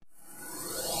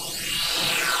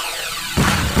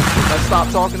stop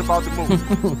talking about the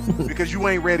move because you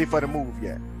ain't ready for the move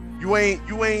yet. You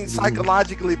ain't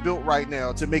psychologically built right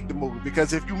now to make the move,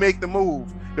 because if you make the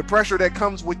move, the pressure that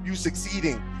comes with you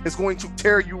succeeding is going to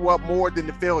tear you up more than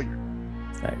the failure.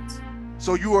 Thanks.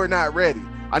 So you are not ready.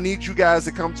 I need you guys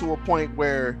to come to a point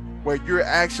where you're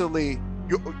actually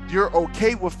you're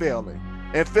okay with failing,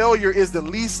 and failure is the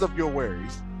least of your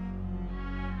worries.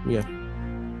 Yeah.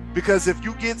 Because if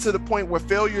you get to the point where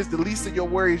failure is the least of your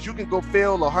worries, you can go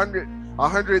fail 100,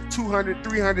 200,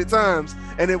 300 times,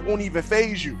 and it won't even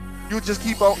phase you. You'll just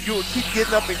keep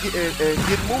getting up and get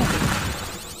moving.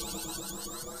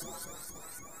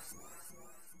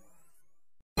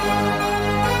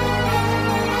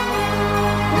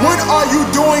 What are you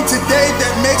doing today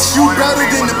that makes you better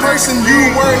than the person you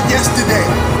were yesterday?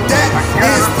 That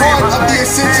is part of the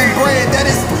Ascension brand. That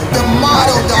is the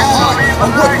motto, the heart of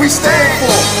what we stand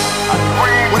for.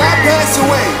 When I pass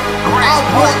away, I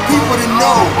want people to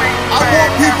know. I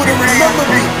want people to remember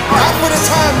me, not for the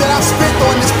time that I've spent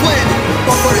on this planet,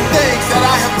 but for the things that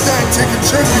I have done to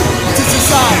contribute to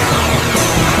society.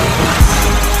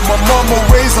 My mama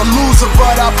raised a loser,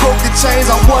 but I broke the chains.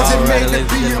 I wasn't made to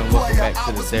be a player. Welcome back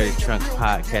to the Dirty Trunk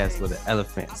Podcast with an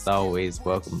elephant. As always,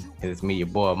 welcome. It's me, your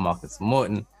boy Marcus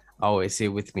Morton. Always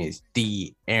here with me is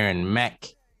D. Aaron Mack,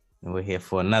 and we're here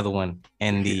for another one.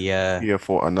 And here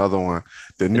for another one.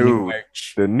 The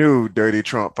new Dirty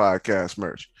Trump Podcast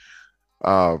merch.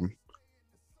 I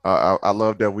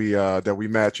love that we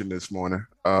matching this morning.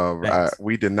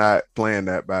 We did not plan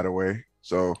that, by the way.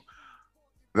 So.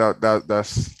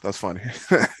 That's funny.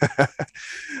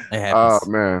 Oh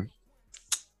man,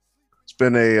 it's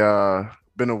been a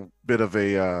bit of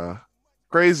a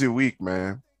crazy week,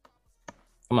 man.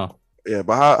 Come on. Yeah,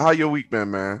 but how your week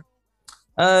been, man?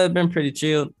 It's been pretty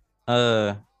chilled.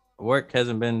 Work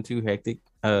hasn't been too hectic.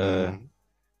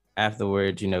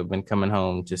 Afterwards, been coming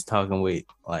home, just talking with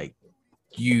like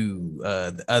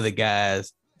the other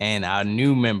guys. And our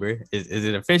new member, is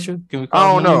it official? Can we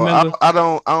call I don't know. I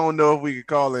don't know if we could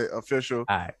call it official.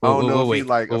 All right. I don't know if he's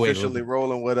officially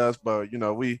rolling with us, but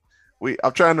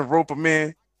I'm trying to rope him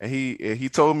in, and he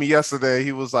told me yesterday,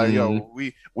 he was like, yo,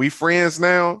 we friends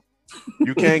now.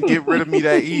 You can't get rid of me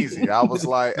that easy. I was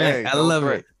like, man,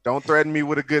 hey, don't threaten me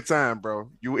with a good time,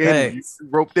 bro. You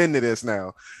roped into this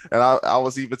now. And I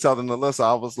was even telling Alyssa,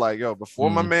 I was like, yo, before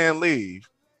my man leave,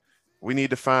 we need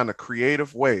to find a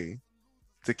creative way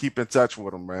to keep in touch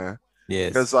with him, man. Yes.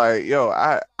 Because like, yo,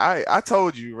 I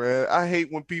told you, man, I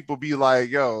hate when people be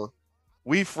like, yo,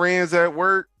 we friends at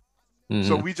work,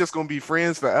 so we just gonna be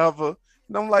friends forever.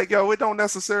 And I'm like, yo, it don't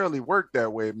necessarily work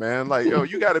that way, man. Like, yo,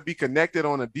 you gotta be connected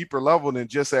on a deeper level than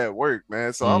just at work,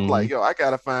 man. So I'm like, yo, I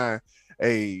gotta find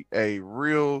a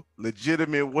real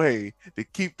legitimate way to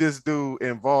keep this dude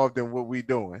involved in what we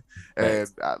doing. And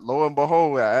lo and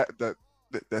behold, the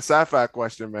sci-fi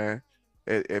question, man.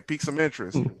 It piqued some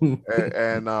interest,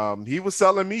 and he was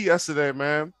telling me yesterday,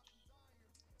 man,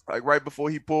 like right before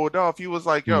he pulled off, he was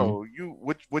like, "Yo,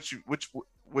 what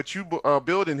you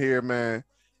building here, man,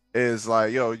 is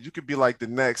like, yo, you could be like the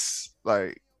next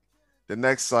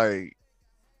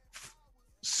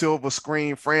silver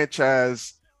screen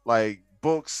franchise, like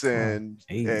books and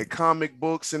comic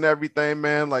books and everything,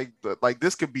 man. Like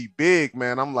this could be big,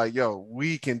 man." I'm like, "Yo,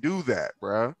 we can do that,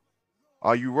 bro.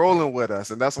 Are you rolling with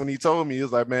us?" And that's when he told me, he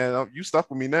was like, "Man, you stuck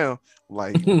with me now." I'm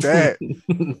like, Dad,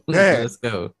 let's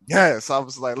go. Yes. I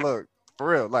was like, look, for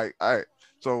real. Like, all right.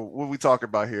 So what we talking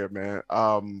about here, man?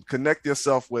 Connect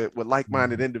yourself with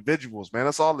like-minded individuals, man.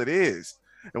 That's all it is.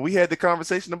 And we had the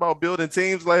conversation about building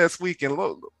teams last week, and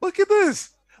look at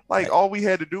this. Like, all we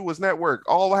had to do was network.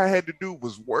 All I had to do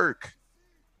was work.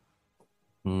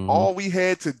 All we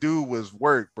had to do was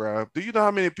work, bro. Do you know how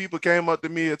many people came up to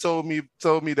me and told me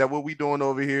that what we doing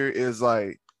over here is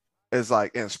like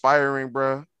inspiring,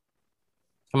 bro?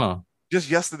 Come on. Just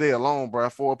yesterday alone, bro,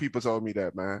 4 people told me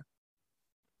that, man.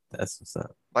 That's what's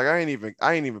up. Like, I ain't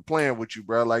even playing with you,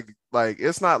 bro. Like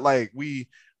it's not like we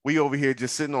over here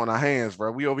just sitting on our hands,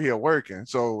 bro. We over here working.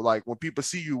 So like when people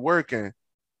see you working,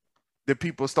 the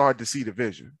people start to see the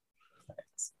vision.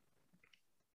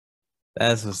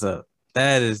 That's what's up.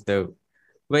 That is dope.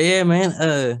 But yeah, man,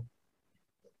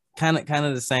 kind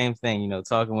of the same thing,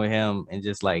 talking with him and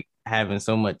just like having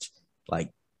so much like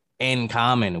in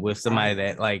common with somebody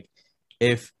that like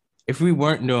if we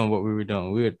weren't doing what we were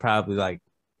doing, we would probably like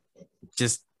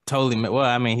just totally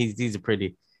he's a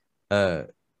pretty I'm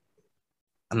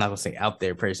not gonna say out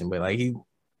there person, but like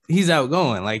he's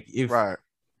outgoing. Like if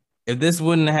this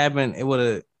wouldn't happen, it would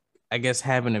have, I guess,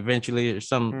 happened eventually or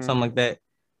something like that.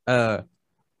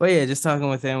 But yeah, just talking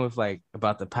with him with like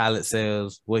about the pilot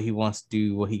sales, what he wants to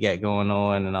do, what he got going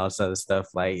on, and all this other stuff.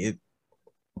 Like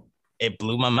it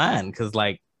blew my mind because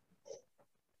like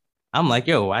I'm like,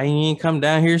 yo, why you ain't come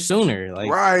down here sooner?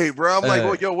 Like, right, bro. I'm like,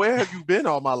 well, yo, where have you been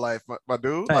all my life, my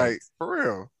dude? Like, thanks. for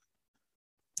real.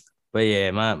 But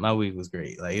yeah, my week was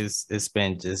great. Like it's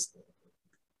been just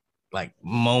like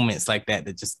moments like that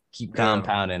just keep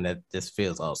compounding. That just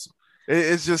feels awesome.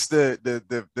 It's just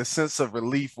the sense of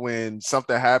relief when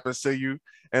something happens to you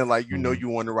and like you know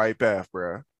you on the right path,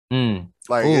 bro.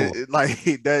 Like like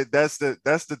that's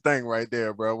the thing right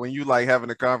there, bro. When you like having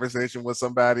a conversation with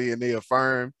somebody and they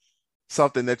affirm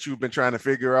something that you've been trying to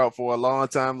figure out for a long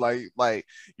time, like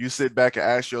you sit back and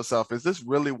ask yourself, is this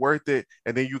really worth it?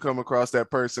 And then you come across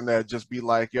that person that just be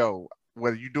like, yo,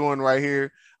 what are you doing right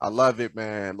here? I love it,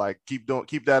 man. Like keep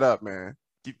that up, man.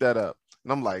 Keep that up.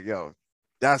 And I'm like, yo,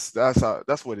 that's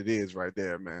what it is right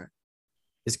there, man.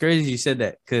 It's crazy you said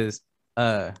that because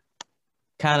kind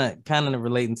of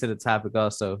relating to the topic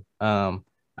also. I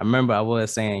remember I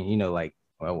was saying, you know, like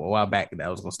a while back that I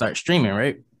was gonna start streaming,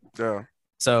 right? Yeah.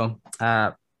 So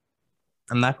I'm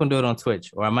not gonna do it on Twitch,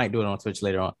 or I might do it on Twitch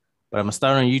later on, but I'm gonna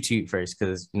start on YouTube first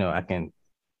because you know I can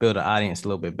build an audience a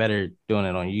little bit better doing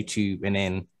it on YouTube and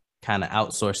then kind of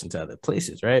outsourcing to other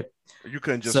places, right? You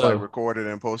couldn't just like record it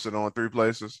and post it on 3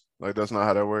 places. Like that's not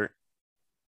how that works.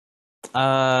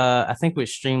 I think with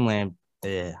Streamland,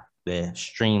 the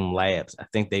Streamlabs, I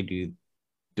think they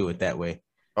do it that way.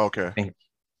 Okay. I think,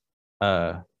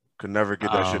 could never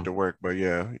get that shit to work, but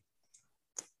yeah.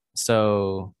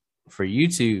 So for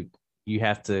YouTube, you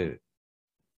have to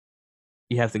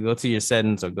go to your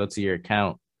settings or go to your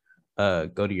account, go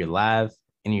to your live,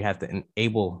 and you have to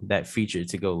enable that feature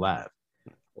to go live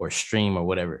or stream or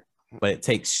whatever. But it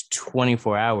takes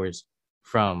 24 hours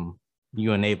from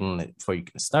you enabling it before you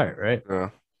can start, right?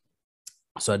 Yeah.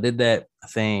 So I did that, I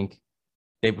think,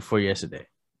 day before yesterday.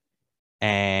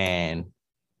 And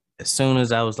as soon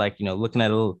as I was like, you know, looking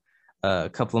at a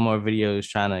couple of more videos,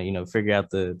 trying to, you know, figure out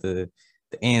the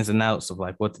ins and outs of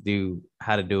like what to do,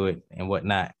 how to do it, and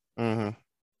whatnot. Our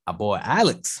boy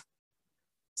Alex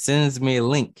sends me a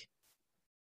link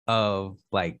of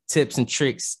like tips and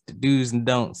tricks, the do's and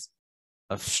don'ts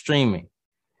of streaming.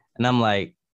 And I'm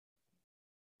like,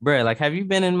 bro, like, have you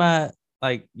been in my,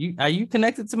 like, are you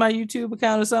connected to my YouTube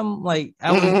account or something? Like,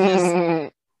 I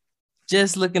was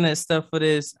just looking at stuff for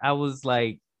this. I was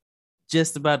like,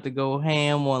 just about to go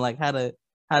ham on like how to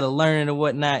learn it and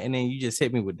whatnot. And then you just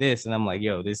hit me with this. And I'm like,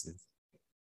 yo, this is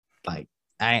like,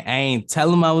 I ain't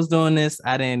tell him I was doing this.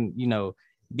 I didn't, you know,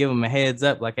 give him a heads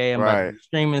up. Like, hey, I'm about to be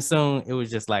streaming soon. It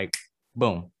was just like,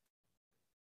 boom.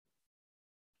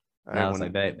 And I was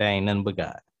like, that ain't nothing but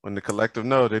God. When the collective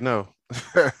know, they know.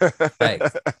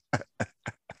 Thanks.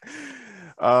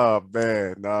 Oh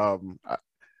man.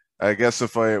 I guess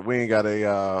if we ain't got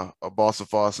a boss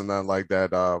of us and nothing like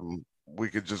that, we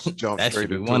could just jump that straight should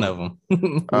be into one of them.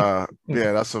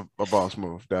 Yeah, that's a boss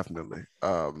move, definitely.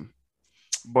 But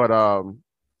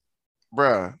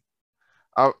bruh,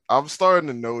 I'm starting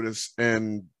to notice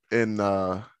in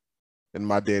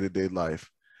my day-to-day life,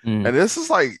 and this is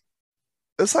like,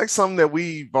 it's like something that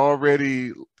we've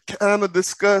already kind of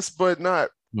discussed, but not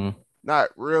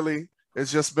really.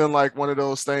 It's just been like one of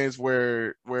those things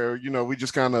where you know, we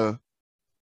just kind of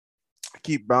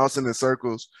keep bouncing in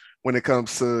circles when it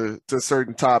comes to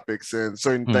certain topics and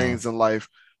certain things in life.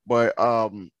 But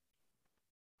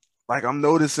like I'm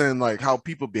noticing like how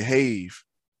people behave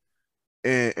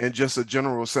in just a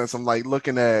general sense. I'm like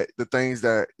looking at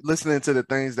listening to the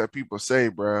things that people say,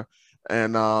 bro.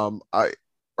 And I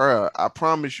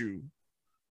promise you,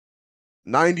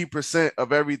 90%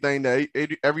 of everything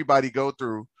that everybody go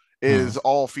through is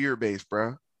all fear-based,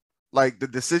 bro. Like the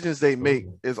decisions they make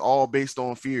is all based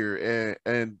on fear,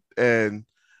 and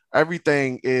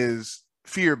everything is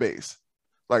fear-based,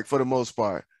 like for the most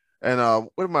part. And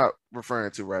what am I referring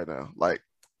to right now? Like,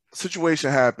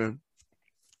 situation happened,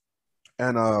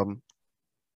 and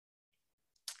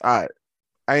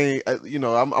you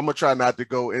know, I'm gonna try not to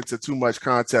go into too much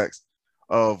context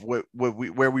of where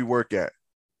we work at,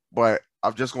 but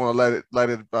I'm just gonna let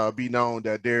it be known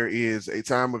that there is a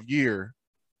time of year,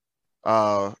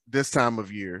 this time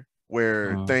of year,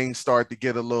 where things start to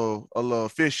get a little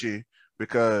fishy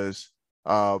because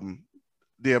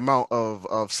the amount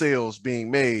of sales being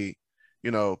made,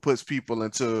 you know, puts people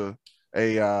into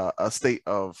a state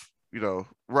of, you know,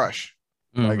 rush.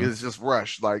 Like it's just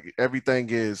rush. Like everything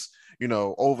is, you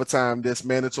know, overtime, this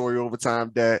mandatory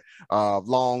overtime, that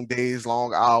long days,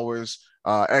 long hours,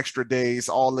 extra days,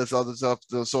 all this other stuff.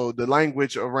 So the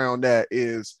language around that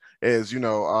is you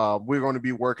know, we're going to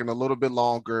be working a little bit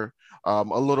longer, a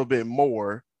little bit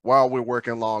more while we're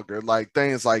working longer, like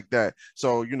things like that.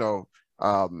 So, you know,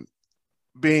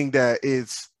 being that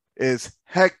it's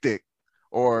hectic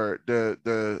or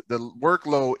the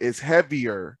workload is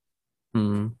heavier,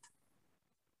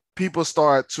 people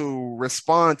start to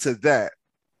respond to that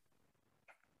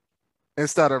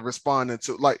instead of responding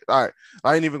to, like, all right,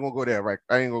 I ain't even gonna go there, right?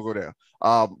 I ain't gonna go there.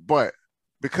 But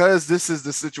because this is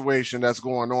the situation that's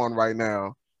going on right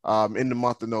now, in the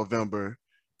month of November,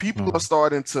 people are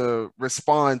starting to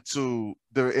respond to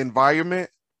the environment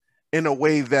in a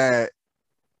way that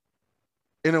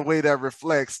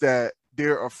reflects that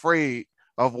they're afraid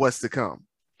of what's to come.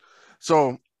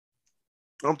 So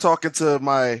I'm talking to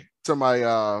my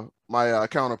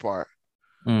counterpart,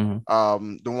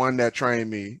 the one that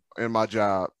trained me in my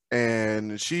job,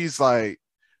 and she's like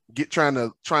trying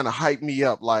to hype me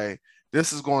up, like,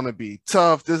 this is going to be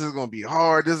tough, this is going to be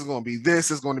hard, this is going to be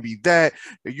this, is going to be that,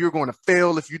 you're going to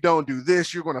fail if you don't do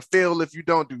this, you're going to fail if you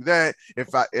don't do that, if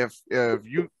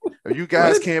you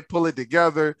guys can't pull it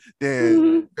together,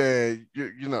 then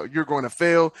you're going to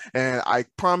fail, and I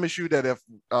promise you that if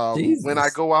when I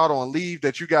go out on leave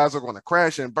that you guys are going to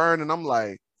crash and burn. And I'm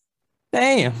like,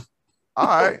 damn. All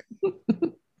right.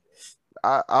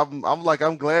 I'm like,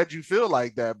 I'm glad you feel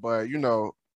like that, but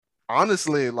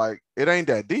honestly, like, it ain't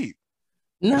that deep.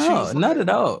 No, not at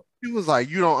all. She was like,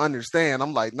 you don't understand.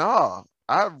 I'm like, nah,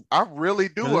 I really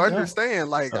do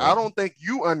understand. Like, I don't think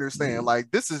you understand.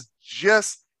 Like, this is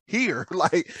just here.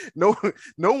 Like, no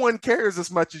one cares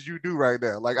as much as you do right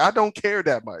now. Like, I don't care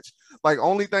that much. Like,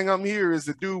 only thing I'm here is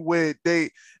to do what they,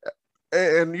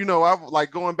 and I'm like,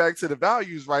 going back to the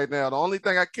values right now, the only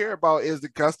thing I care about is the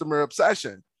customer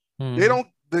obsession. They don't,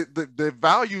 the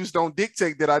values don't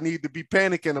dictate that I need to be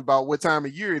panicking about what time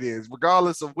of year it is.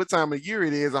 Regardless of what time of year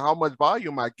it is and how much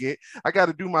volume I get, I got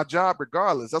to do my job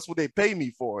regardless. That's what they pay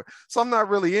me for. So I'm not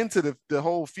really into the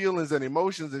whole feelings and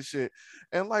emotions and shit.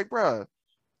 And like, bruh,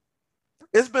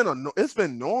 it's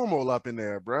been normal up in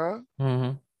there, bruh.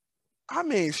 I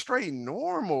mean, straight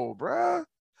normal, bruh.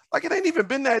 Like, it ain't even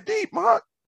been that deep, Mark.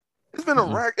 It's been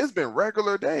it's been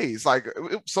regular days. Like,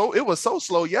 it was so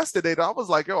slow yesterday that I was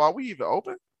like, yo, are we even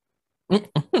open? It's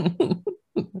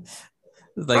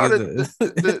like, is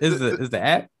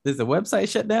the website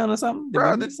shut down or something?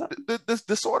 Bro,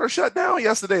 the sorter shut down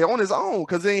yesterday on its own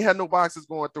because they ain't had no boxes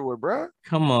going through it, bro.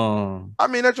 Come on. I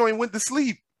mean, that joint went to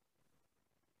sleep.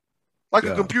 Like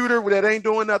a computer that ain't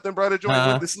doing nothing, bro. That joint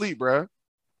went to sleep, bro.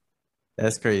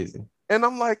 That's crazy. And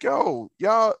I'm like, yo,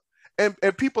 y'all, and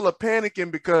people are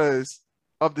panicking because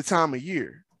of the time of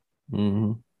year. I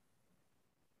don't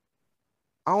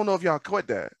know if y'all caught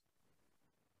that.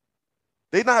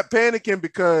 They're not panicking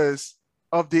because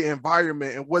of the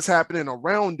environment and what's happening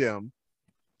around them.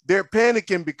 They're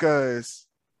panicking because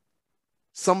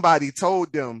somebody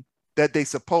told them that they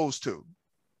supposed to.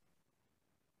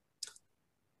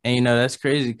 And that's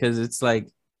crazy because it's like,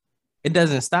 it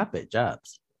doesn't stop at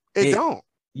jobs. It don't.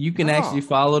 You can actually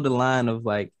follow the line of,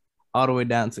 like, all the way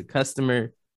down to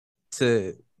customer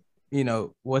to,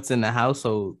 what's in the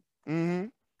household.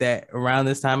 That around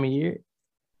this time of year,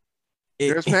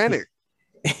 there's panic.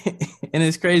 And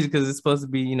it's crazy because it's supposed to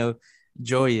be,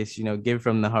 joyous, give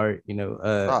from the heart, no.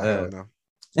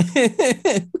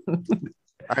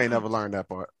 I ain't never learned that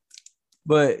part.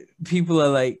 But people are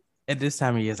like, at this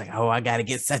time of year, it's like, oh, I gotta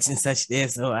get such and such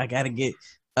this, oh, I gotta get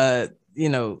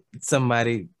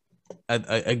somebody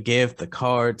a gift, a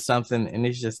card, something. And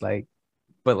it's just like,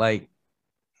 but like,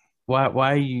 why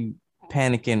are you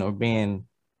panicking or being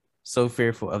so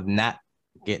fearful of not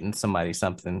getting somebody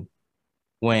something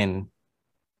when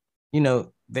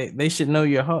they should know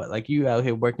your heart? Like, you out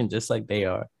here working just like they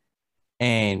are,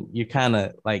 and you're kind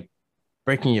of like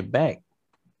breaking your back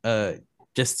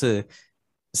just to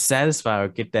satisfy or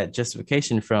get that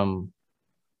justification from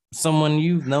someone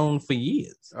you've known for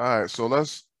years. All right, so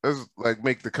let's like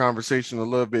make the conversation a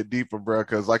little bit deeper, bro,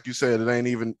 because like you said, it ain't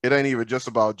even just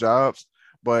about jobs,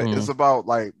 but it's about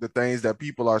like the things that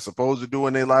people are supposed to do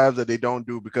in their lives that they don't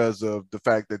do because of the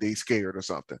fact that they scared or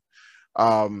something.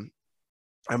 And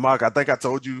Mark, I think I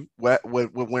told you what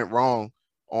went wrong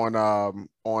on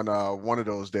one of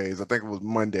those days. I think it was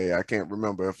Monday. I can't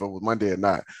remember if it was Monday or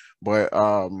not. But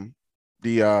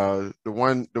the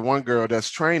one girl that's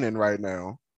training right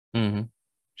now,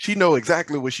 she know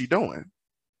exactly what she doing.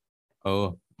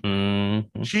 Oh,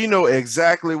 she know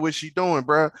exactly what she doing,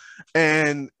 bro.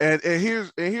 And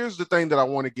here's the thing that I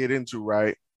want to get into,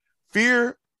 right?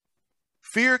 Fear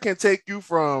can take you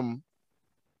from,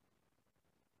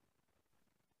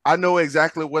 I know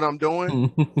exactly what I'm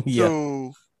doing,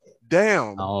 so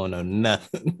damn, I don't know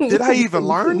nothing. Did I even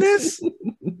learn this?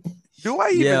 Do I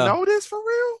even know this for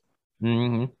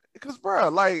real? Because, bro,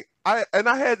 like, I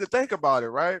had to think about it,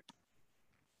 right?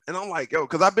 And I'm like, yo,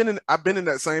 because I've been in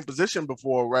that same position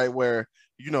before, right? Where,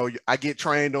 you know, I get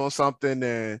trained on something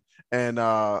and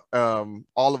all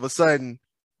of a sudden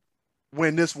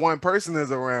when this one person is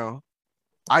around,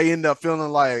 I end up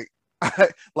feeling like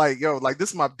like, yo, like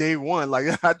this is my day one.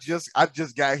 Like I just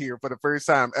got here for the first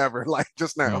time ever, like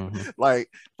just now. Like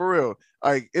for real.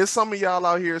 Like it's some of y'all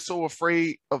out here so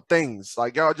afraid of things.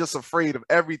 Like y'all just afraid of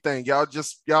everything.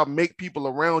 Y'all make people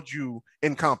around you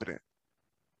incompetent.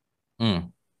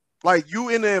 Like you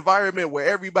in an environment where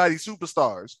everybody's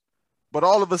superstars, but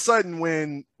all of a sudden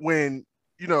when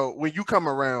you know when you come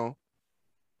around,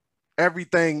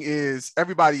 everybody is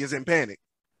in panic,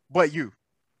 but you.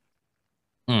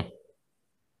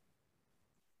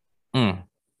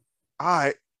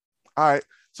 All right.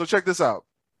 So check this out.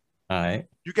 All right.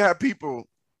 You got people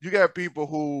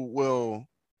who will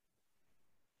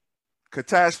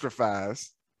catastrophize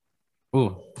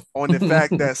on the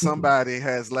fact that somebody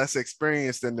has less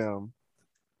experience than them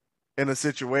in a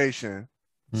situation.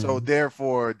 So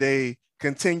therefore they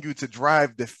continue to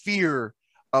drive the fear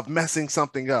of messing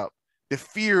something up, the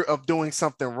fear of doing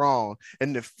something wrong,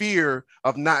 and the fear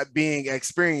of not being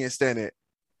experienced in it,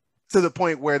 to the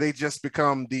point where they just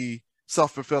become the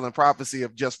self-fulfilling prophecy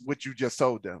of just what you just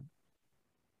told them.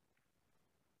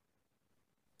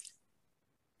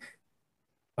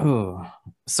 Oh,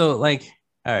 so like,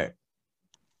 all right,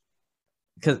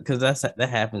 because that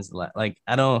happens a lot. Like,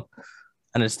 I don't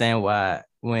understand why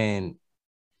when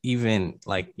even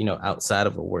like, you know, outside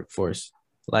of a workforce,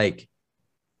 like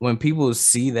when people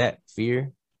see that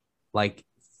fear, like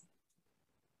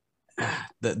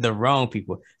the wrong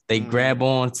people, they grab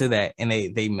on to that and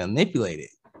they manipulate it.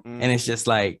 And it's just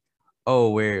like, oh,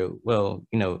 well,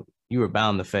 you know, you were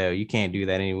bound to fail. You can't do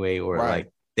that anyway. Or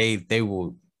like they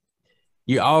will,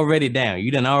 you're already down.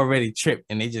 You done already tripped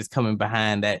and they just coming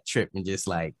behind that trip and just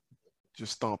like,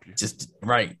 just stomp you. Just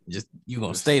you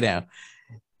gonna stay down.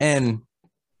 And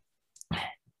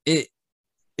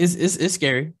it's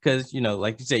scary because, you know,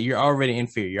 like you said, you're already in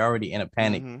fear. You're already in a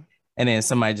panic. And then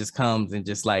somebody just comes and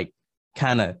just like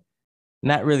kind of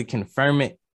not really confirm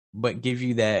it, but give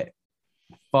you that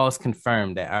false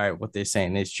confirm that, all right, what they're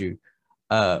saying is true.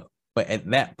 But at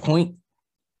that point,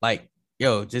 like,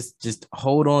 yo, just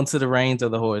hold on to the reins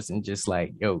of the horse and just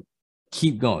like, yo,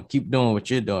 keep going, keep doing what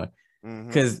you're doing.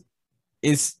 Because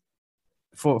it's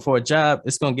for a job,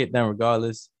 it's gonna get done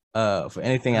regardless. For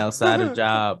anything outside of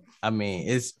job, I mean,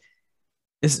 it's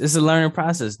a learning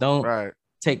process. Don't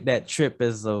take that trip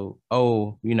as though,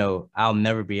 oh, you know, I'll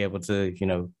never be able to, you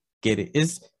know, get it.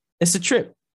 It's a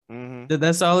trip.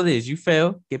 That's all it is. You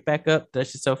fail, get back up,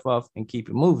 dust yourself off, and keep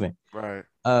it moving. Right.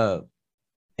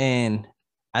 And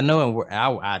I know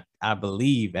I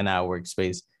believe in our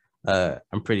workspace.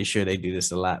 I'm pretty sure they do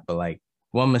this a lot, but like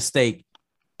one mistake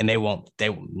and they will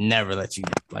never let you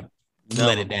like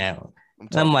let it down.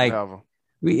 I'm like,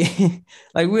 we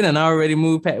we done already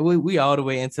moved past, we all the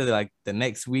way into the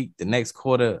next week, the next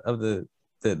quarter of the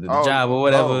job or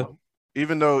whatever.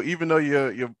 Even though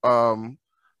your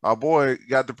our boy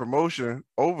got the promotion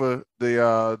over the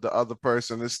other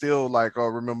person, it's still like, oh,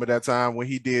 remember that time when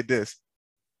he did this?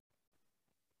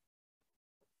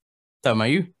 Talking about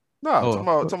you? No,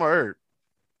 talking about Eric.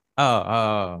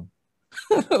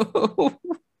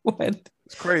 What?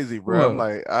 It's crazy, bro. I'm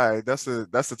like, all right, that's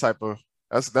the type of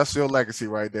that's your legacy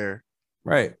right there.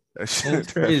 Right. That's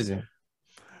crazy.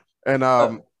 And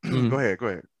go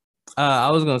ahead. I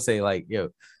was gonna say, like, yo,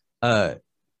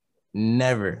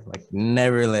 never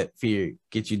let fear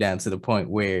get you down to the point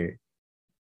where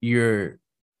you're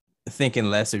thinking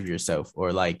less of yourself,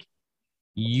 or like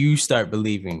you start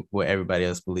believing what everybody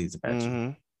else believes about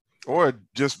you, or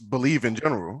just believe in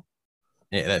general.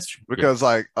 Yeah, that's true. Because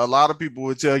like a lot of people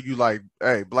would tell you like,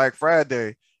 hey, Black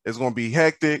Friday is going to be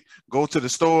hectic. Go to the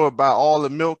store, buy all the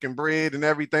milk and bread and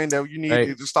everything that you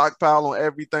need to stockpile on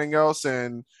everything else.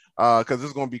 And because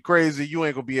it's going to be crazy. You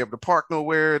ain't going to be able to park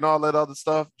nowhere and all that other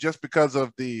stuff just because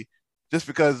of the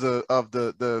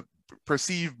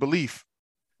perceived belief.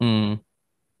 But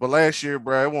last year,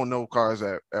 bro, it wasn't no cars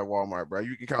at Walmart, bro.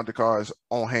 You can count the cars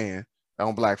on hand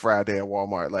on Black Friday at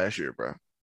Walmart last year, bro.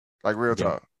 Like real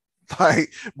talk.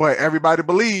 Like, but everybody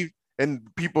believed,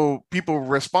 and people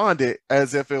responded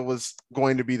as if it was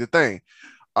going to be the thing.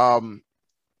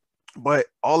 But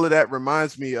all of that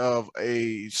reminds me of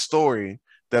a story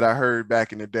that I heard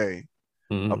back in the day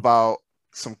about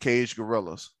some caged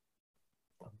gorillas.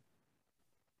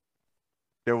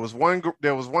 There was one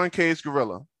caged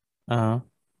gorilla,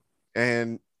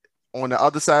 and on the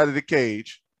other side of the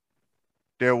cage,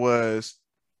 there was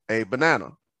a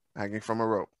banana hanging from a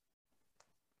rope.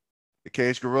 The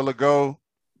caged gorilla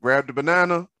grab the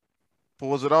banana,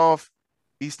 pulls it off,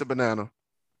 eats the banana,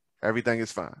 everything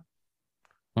is fine.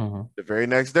 Mm-hmm. The very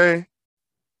next day,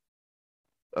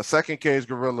 a second cage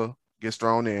gorilla gets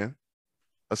thrown in.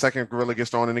 A second gorilla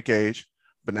gets thrown in the cage.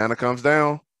 Banana comes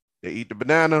down. They eat the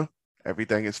banana.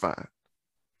 Everything is fine.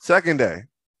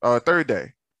 Third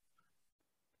day,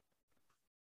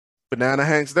 banana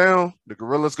hangs down. The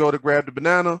gorillas go to grab the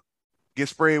banana, get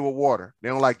sprayed with water. They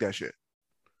don't like that shit.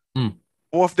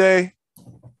 Fourth day,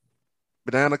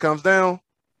 banana comes down,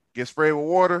 get sprayed with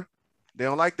water. They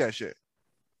don't like that shit.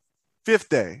 Fifth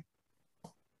day,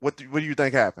 what do you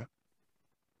think happened?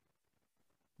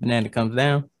 Banana comes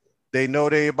down. They know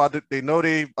they about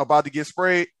to get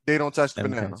sprayed. They don't touch the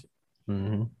banana.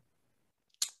 Mm-hmm.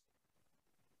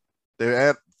 They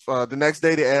add the next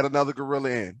day. They add another gorilla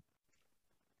in.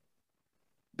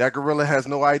 That gorilla has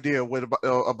no idea what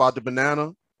about the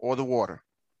banana or the water.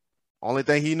 Only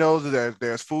thing he knows is that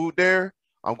there's food there.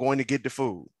 I'm going to get the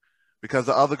food. Because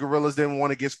the other gorillas didn't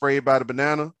want to get sprayed by the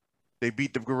banana, they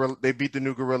beat the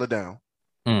new gorilla down.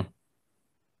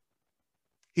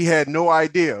 He had no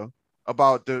idea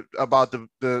about the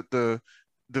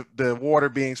water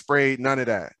being sprayed, none of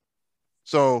that.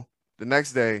 So the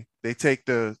next day they take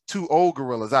the two old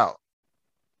gorillas out.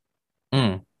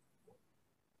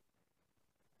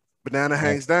 Banana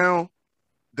hangs down.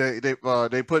 They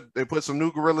put some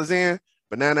new gorillas in.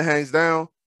 Banana hangs down.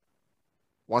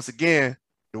 Once again,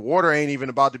 the water ain't even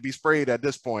about to be sprayed at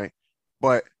this point,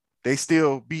 but they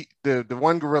still beat the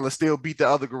one gorilla still beat the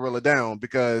other gorilla down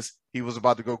because he was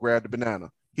about to go grab the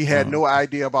banana. He had no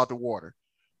idea about the water.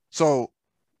 So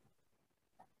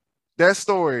that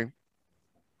story,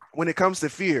 when it comes to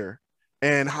fear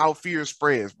and how fear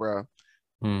spreads, bro,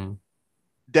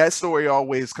 that story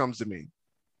always comes to me.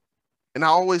 And I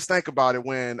always think about it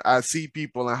when I see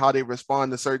people and how they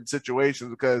respond to certain situations,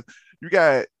 because you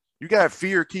got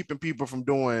fear keeping people from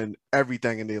doing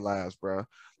everything in their lives, bro.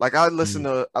 Like I listened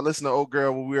to old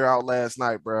girl when we were out last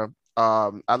night, bro.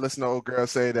 I listened to old girl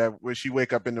say that when she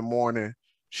wake up in the morning,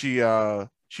 she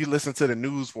listened to the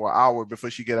news for an hour before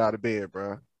she get out of bed,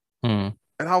 bro. And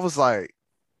I was like,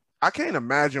 I can't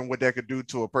imagine what that could do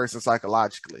to a person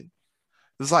psychologically.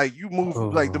 It's like you move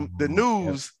like the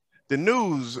news. Yep. The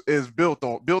news is built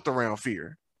around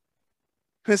fear.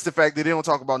 Hence the fact that they don't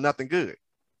talk about nothing good.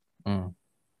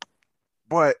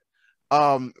 But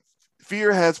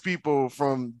fear has people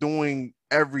from doing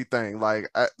everything. Like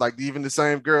even the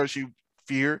same girl, she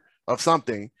fear of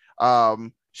something.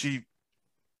 She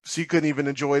couldn't even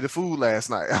enjoy the food last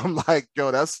night. I'm like,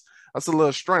 yo, that's a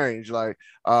little strange. Like,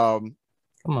 come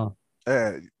on.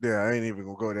 Yeah, I ain't even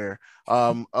gonna go there.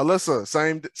 Alyssa,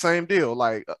 same deal.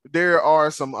 Like there are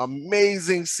some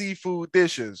amazing seafood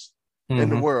dishes in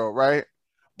the world, right?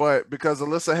 But because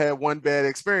Alyssa had one bad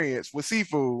experience with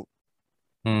seafood,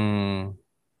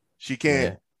 she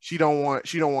can't. Yeah. She don't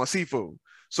want seafood.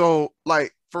 So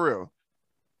like for real,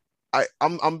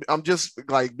 I'm just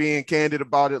like being candid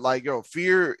about it. Like yo,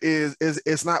 fear is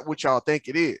it's not what y'all think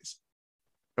it is.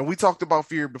 And we talked about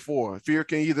fear before. Fear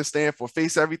can either stand for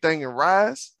face everything and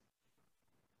rise.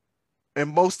 And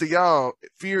most of y'all,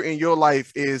 fear in your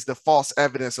life is the false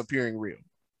evidence appearing real.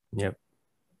 Yep.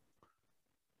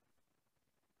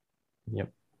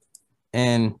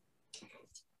 And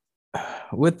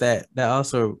with that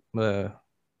also,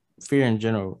 fear in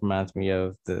general reminds me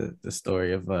of the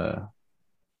story of, what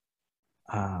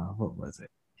was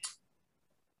it?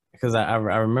 Because I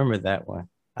remember that one.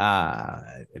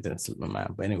 It didn't slip my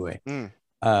mind, but anyway,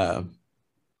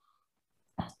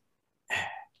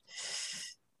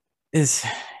 it's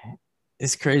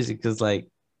crazy because like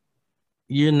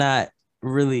you're not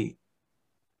really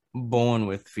born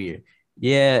with fear.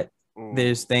 Yeah,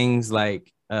 there's things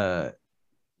like fear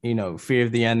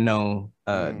of the unknown,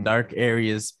 dark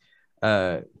areas,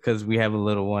 because we have a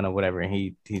little one or whatever, and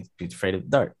he's afraid of the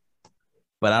dark.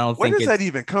 But I don't think where does that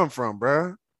even come from,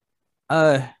 bro?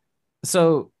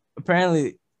 So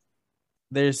apparently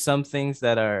there's some things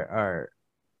that are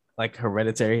like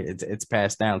hereditary. It's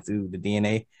passed down through the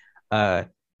DNA,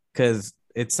 because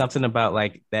it's something about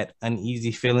like that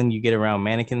uneasy feeling you get around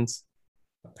mannequins.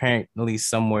 Apparently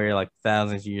somewhere like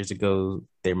thousands of years ago,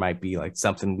 there might be like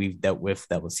something we've dealt with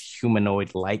that was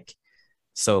humanoid like.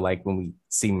 So like when we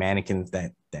see mannequins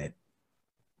that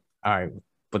all right,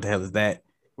 what the hell is that?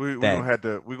 We're gonna have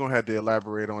to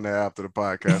elaborate on that after the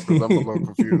podcast because I'm a little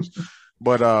confused.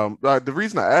 But the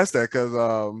reason I asked that because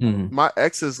my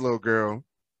ex's little girl,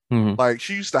 like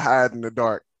she used to hide in the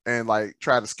dark and like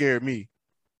try to scare me.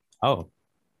 Oh,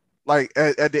 like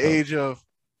at the age of,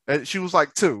 she was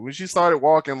like 2 when she started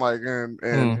walking like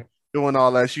and doing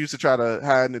all that. She used to try to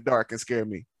hide in the dark and scare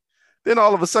me. Then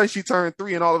all of a sudden she turned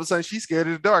 3 and all of a sudden she's scared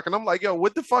of the dark. And I'm like, yo,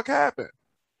 what the fuck happened?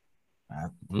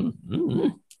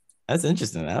 That's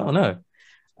interesting. I don't know.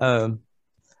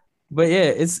 But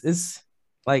yeah, it's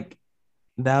like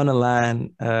down the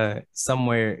line,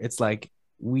 somewhere it's like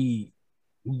we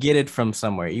get it from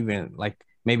somewhere, even like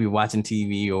maybe watching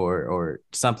TV or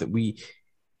something. We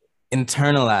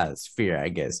internalize fear, I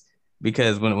guess,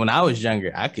 because when I was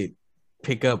younger, I could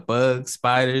pick up bugs,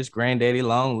 spiders, granddaddy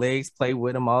long legs, play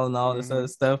with them all and all this other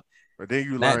stuff. But then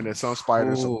you learn that some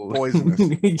spiders are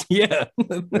poisonous. Yeah.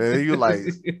 And you like,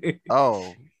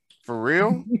 oh, for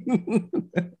real?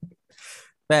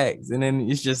 Facts. And then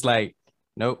it's just like,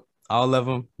 nope, all of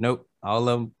them, nope, all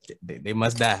of them, they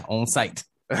must die on sight.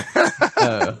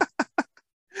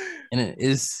 And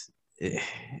it's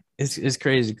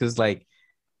crazy because like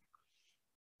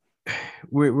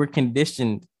we're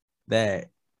conditioned that,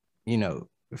 you know,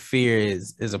 fear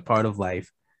is a part of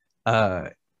life,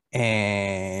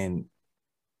 and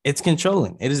it's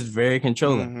controlling. It is very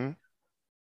controlling.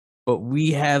 But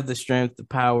we have the strength, the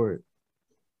power,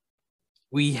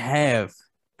 we have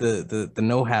the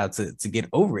know-how to get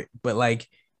over it. But like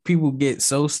people get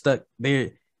so stuck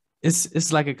there.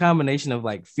 It's like a combination of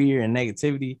like fear and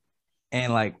negativity.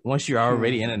 And like once you're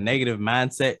already in a negative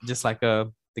mindset, just like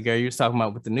the girl you was talking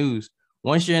about with the news,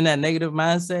 once you're in that negative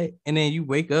mindset and then you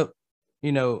wake up,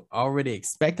 you know, already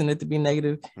expecting it to be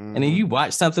negative, and then you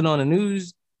watch something on the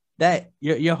news, that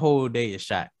your whole day is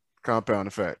shot. Compound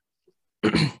effect.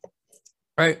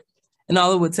 Right. And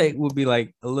all it would take would be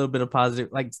like a little bit of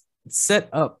positive, like set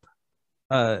up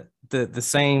the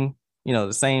same, you know,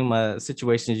 the same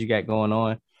situations you got going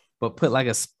on, but put like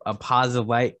a positive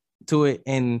light to it,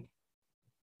 and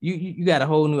you got a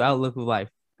whole new outlook of life.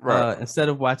 Right. Instead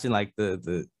of watching like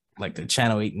the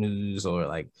Channel 8 news or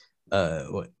like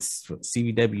what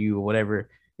CBW or whatever,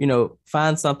 you know,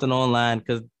 find something online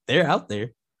because they're out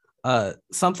there.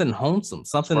 Something wholesome,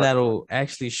 something that'll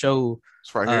actually show.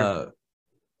 It's right here.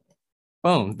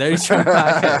 Boom, there's your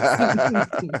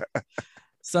podcast.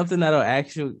 Something that'll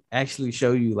actually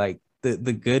show you like the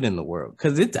good in the world,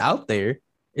 because it's out there.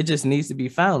 It just needs to be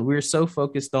found. We're so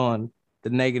focused on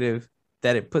the negative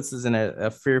that it puts us in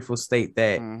a fearful state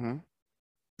that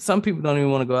some people don't even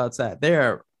want to go outside. There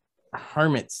are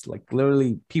hermits, like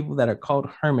literally people that are called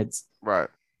hermits, right,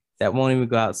 that won't even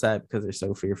go outside because they're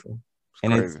so fearful.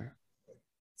 It's crazy.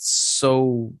 It's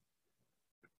so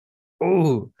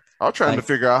I'm trying to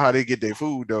figure out how they get their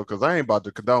food though, because I ain't about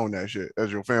to condone that shit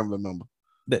as your family member.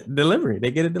 Delivery, they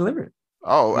get it delivered.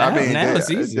 Oh, now, I mean, now it's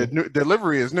easy. The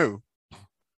delivery is new.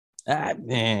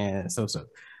 Yeah, so.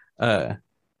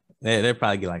 They'll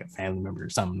probably get like a family member or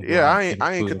something. Yeah,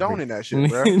 I ain't condoning that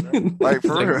shit, bro. Like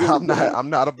for real,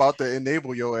 I'm not about to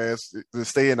enable your ass to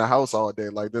stay in the house all day.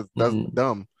 Like that's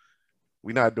dumb.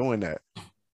 We're not doing that.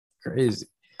 Crazy.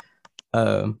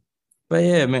 But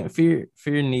yeah, man, fear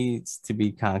needs to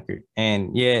be conquered,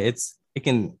 and yeah, it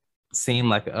can seem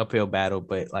like an uphill battle,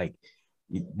 but like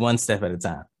one step at a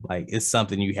time. Like it's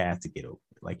something you have to get over.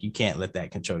 Like you can't let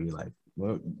that control your life.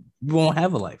 Well, you won't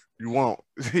have a life. You won't.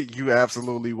 You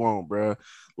absolutely won't, bro.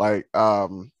 Like, I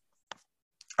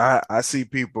see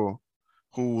people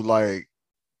who like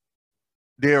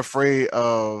they're afraid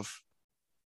of,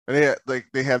 and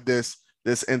they have this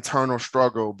internal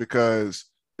struggle because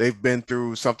they've been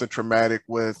through something traumatic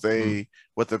with a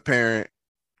parent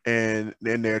and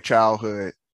in their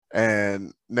childhood,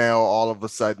 and now all of a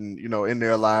sudden, you know, in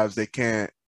their lives they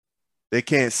can't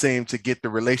seem to get the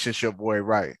relationship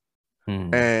right.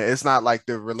 And it's not like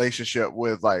the relationship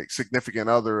with like significant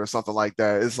other or something like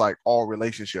that. It's like all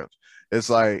relationships. It's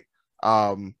like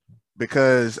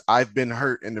because I've been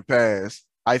hurt in the past,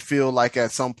 I feel like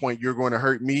at some point you're going to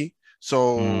hurt me.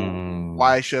 So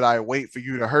why should I wait for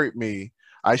you to hurt me?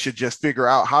 I should just figure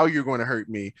out how you're going to hurt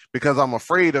me because I'm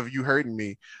afraid of you hurting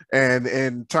me. And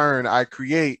in turn, I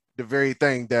create the very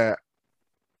thing that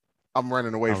I'm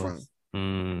running away from.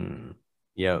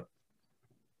 Yep.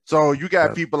 So you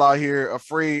got people out here they're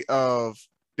afraid of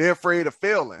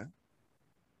failing.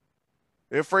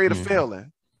 They're afraid of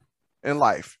failing in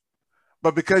life.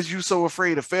 But because you're so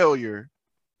afraid of failure,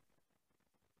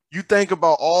 you think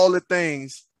about all the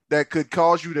things that could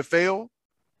cause you to fail.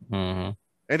 And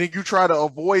then you try to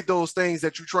avoid those things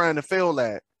that you're trying to fail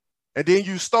at. And then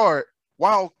you start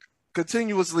while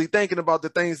continuously thinking about the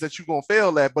things that you're going to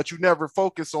fail at, but you never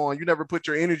put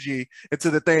your energy into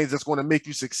the things that's going to make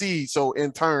you succeed. So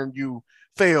in turn, you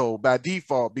fail by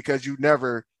default because you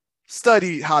never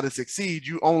studied how to succeed.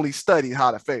 You only studied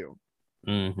how to fail.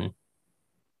 I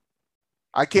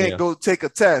can't go take a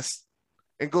test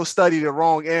and go study the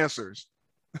wrong answers.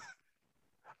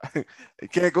 I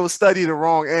can't go study the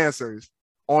wrong answers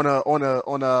on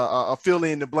a fill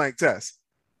in the blank test.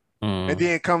 And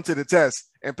then come to the test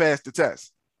and pass the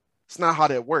test. It's not how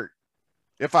that works.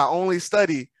 If I only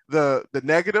study the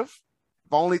negative,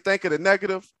 if I only think of the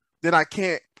negative, then I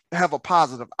can't have a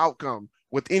positive outcome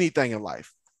with anything in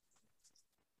life.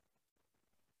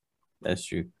 That's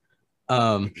true.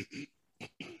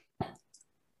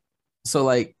 So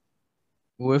like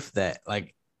with that,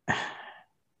 like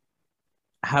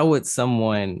how would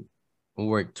someone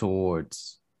work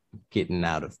towards getting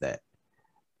out of that?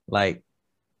 Like,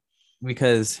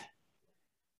 because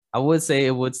I would say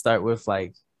it would start with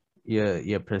like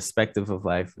your perspective of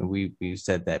life, and we've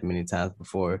said that many times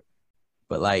before.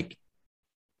 But like,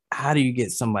 how do you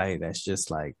get somebody that's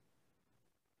just like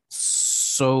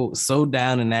so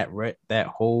down in that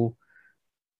hole?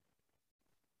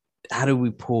 How do we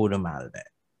pull them out of that?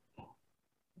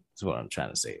 That's what I'm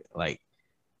trying to say. Like,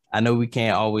 I know we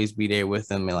can't always be there with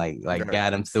them and like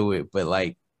guide them through it, but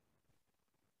like,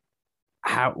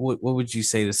 what would you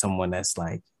say to someone that's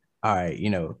like, all right,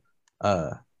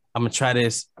 I'm gonna try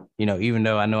this, even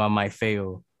though I know I might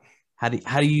fail. How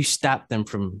do you stop them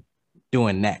from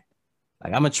doing that?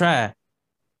 Like, I'm gonna try,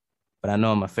 but I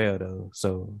know I'm gonna fail though,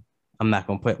 so I'm not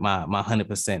gonna put my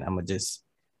 100%. I'm gonna just,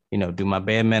 do my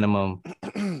bare minimum,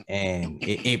 and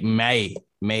it may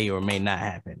or may not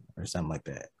happen or something like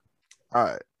that. All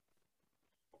right.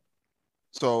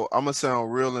 So I'm gonna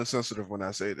sound real insensitive when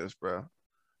I say this, bro,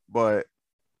 but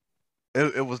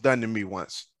it was done to me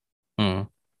once. Mm.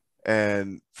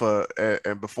 And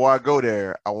before I go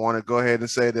there, I want to go ahead and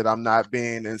say that I'm not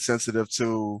being insensitive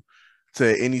to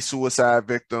any suicide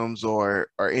victims or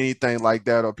anything like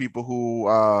that, or people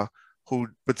who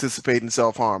participate in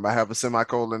self-harm. I have a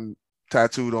semicolon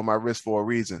tattooed on my wrist for a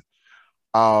reason.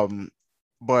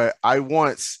 But I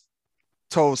once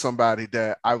told somebody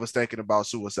that I was thinking about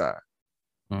suicide.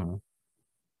 Mm-hmm.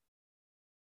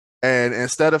 And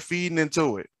instead of feeding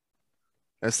into it,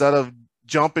 instead of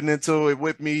jumping into it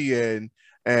with me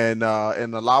and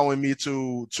allowing me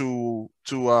to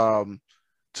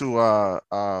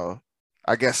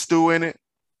I guess stew in it,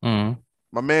 mm-hmm.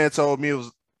 my man told me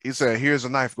he said, "Here's a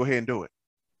knife. Go ahead and do it.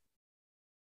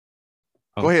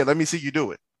 Go ahead. Let me see you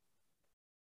do it."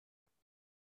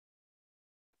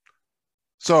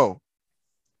 So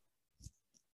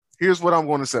here's what I'm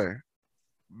going to say,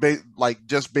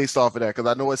 just based off of that, because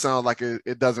I know it sounds like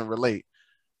it doesn't relate.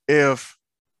 If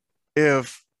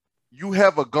you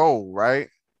have a goal, right?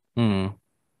 Mm-hmm.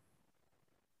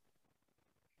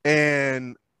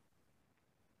 And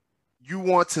you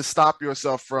want to stop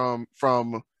yourself from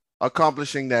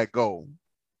accomplishing that goal.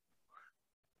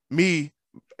 Me,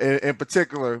 in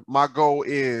particular, my goal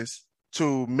is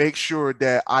to make sure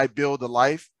that I build a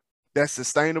life that's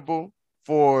sustainable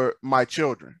for my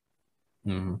children.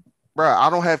 Mm-hmm. Bro, I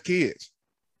don't have kids.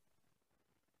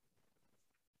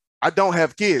 I don't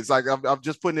have kids. Like I'm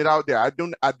just putting it out there. I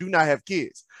do not have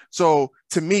kids. So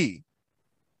to me,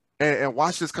 and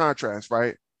watch this contrast,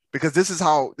 right? Because this is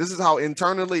how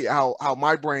internally how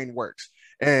my brain works.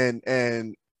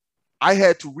 And I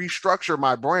had to restructure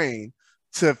my brain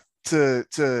to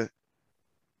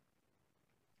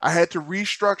I had to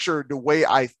restructure the way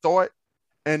I thought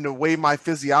and the way my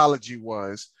physiology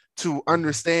was to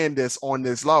understand this on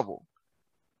this level.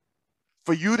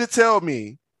 For you to tell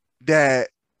me that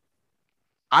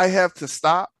I have to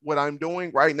stop what I'm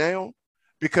doing right now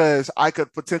because I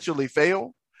could potentially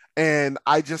fail, and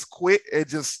I just quit and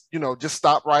just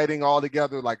stop writing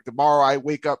altogether. Like tomorrow I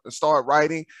wake up and start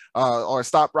writing or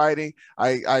stop writing.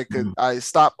 I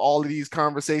stop all of these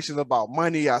conversations about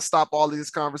money. I stop all of this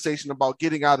conversation about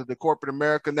getting out of the corporate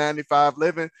America 95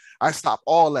 living. I stop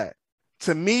all that.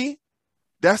 To me,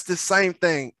 that's the same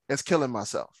thing as killing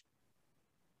myself.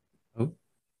 Oh.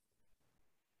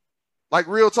 Like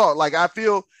real talk. Like I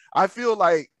feel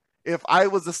like if I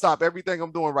was to stop everything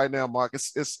I'm doing right now, Mark,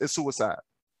 it's suicide.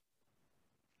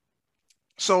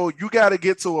 So you got to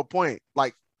get to a point,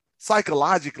 like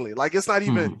psychologically, like it's not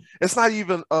even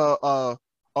a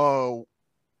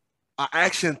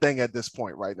action thing at this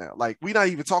point right now. Like we not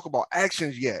even talking about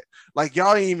actions yet. Like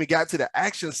y'all ain't even got to the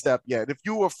action step yet. If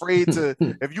you afraid to,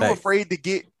 afraid to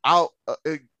get out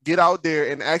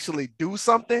there and actually do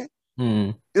something,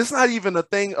 it's not even a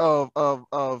thing of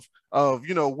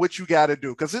what you got to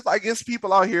do. Because it's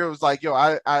people out here who's like, yo,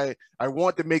 I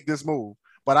want to make this move,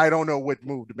 but I don't know what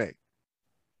move to make.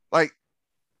 Like,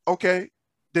 okay,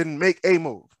 then make a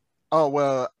move. Oh,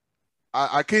 well,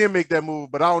 I can make that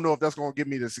move, but I don't know if that's going to get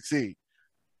me to succeed.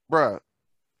 Bruh,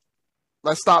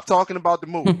 let's stop talking about the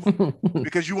move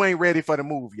because you ain't ready for the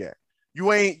move yet.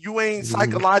 You ain't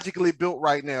psychologically built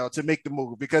right now to make the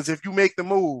move, because if you make the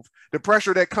move, the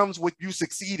pressure that comes with you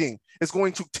succeeding is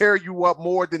going to tear you up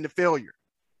more than the failure.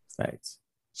 Thanks.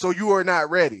 So you are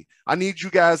not ready. I need you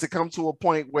guys to come to a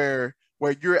point where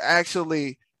you're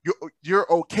actually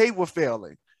you're okay with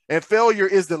failing. And failure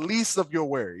is the least of your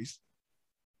worries.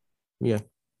 Yeah.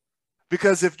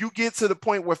 Because if you get to the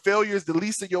point where failure is the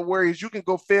least of your worries, you can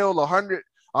go fail 100,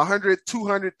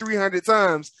 200, 300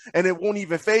 times, and it won't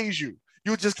even phase you.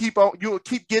 You'll just you'll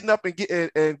keep getting up and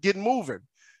getting moving.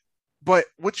 But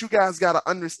what you guys got to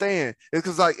understand is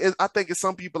because I think it's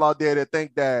some people out there that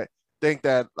think that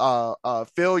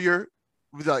failure,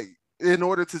 like, in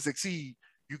order to succeed,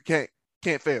 you can't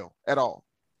fail at all,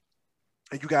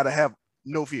 and you got to have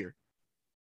no fear.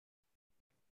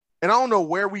 And I don't know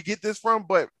where we get this from,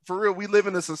 but for real, we live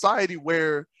in a society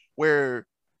where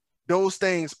those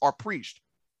things are preached.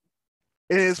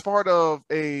 It is part of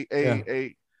what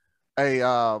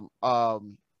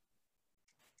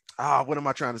am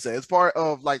I trying to say? It's part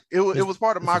of, like, it was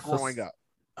part of my growing up.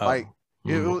 Like,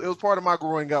 it was part of my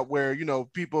growing up where, you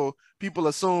know, people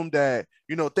assume that,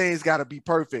 you know, things got to be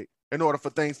perfect in order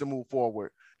for things to move forward.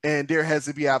 And there has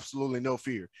to be absolutely no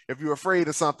fear. If you're afraid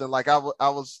of something, like I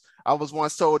was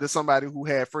once told that somebody who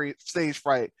had stage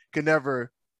fright could never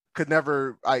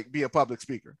like be a public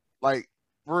speaker. Like,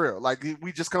 for real, like,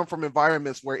 we just come from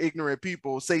environments where ignorant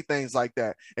people say things like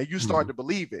that, and you start to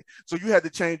believe it. So you had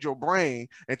to change your brain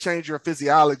and change your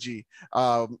physiology,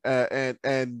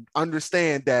 and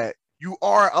understand that you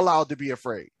are allowed to be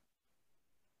afraid,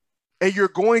 and you're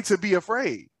going to be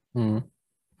afraid. Mm-hmm.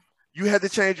 You had to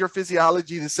change your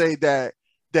physiology to say that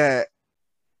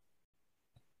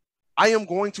I am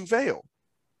going to fail.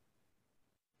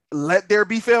 Let there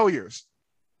be failures.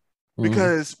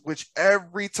 Because which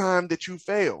every time that you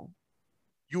fail,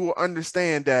 you will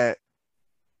understand that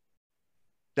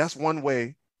that's one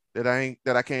way that I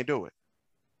can't do it.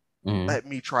 Let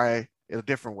me try it a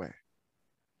different way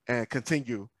and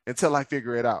continue until I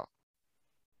figure it out.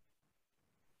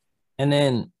 And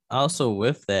then also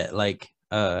with that, like,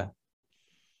 I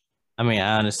mean,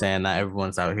 I understand not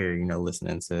everyone's out here, you know,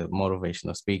 listening to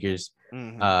motivational speakers.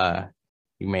 You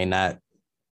may not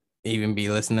even be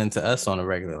listening to us on a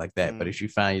regular like that. But if you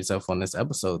find yourself on this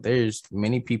episode, there's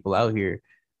many people out here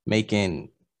making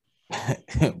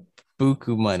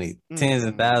buku money, tens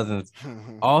of thousands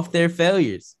off their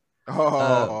failures.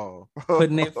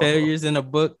 Putting their failures in a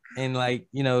book and, like,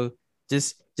 you know,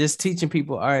 just teaching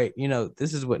people, all right, you know,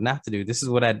 this is what not to do. This is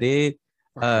what I did.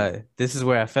 This is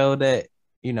where I failed at,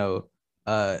 you know,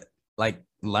 like,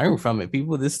 learn from it.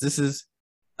 People, this is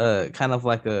kind of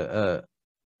like a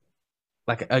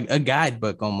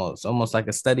guidebook, almost like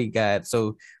a study guide,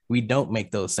 so we don't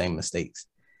make those same mistakes.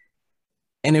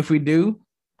 And if we do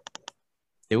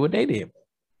what they did,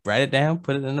 write it down,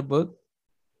 put it in a book,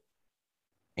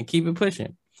 and keep it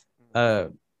pushing.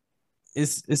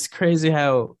 It's crazy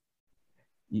how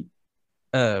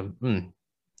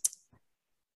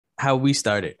we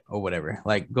started or whatever,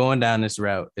 like, going down this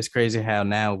route. It's crazy how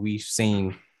now we've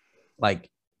seen, like,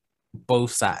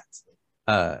 both sides.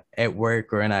 At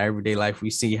work or in our everyday life, we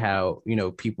see how, you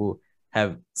know, people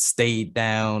have stayed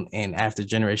down, and after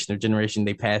generation of generation,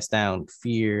 they pass down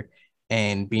fear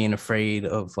and being afraid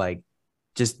of, like,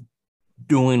 just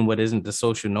doing what isn't the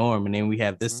social norm. And then we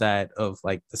have this side of,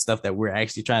 like, the stuff that we're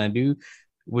actually trying to do,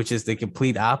 which is the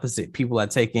complete opposite. People are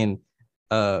taking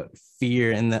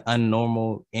fear and the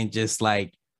unnormal and just,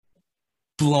 like,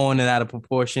 blowing it out of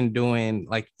proportion, doing,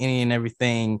 like, any and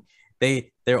everything.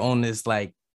 They're on this,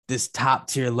 like, this top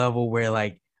tier level where,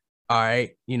 like, all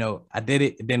right, you know, I did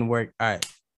it didn't work. All right,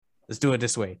 let's do it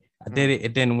this way. I did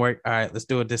it didn't work. All right, let's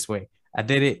do it this way. I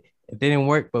did it didn't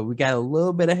work, but we got a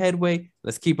little bit of headway.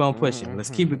 Let's keep on pushing. Let's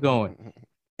keep it going.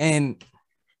 And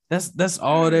that's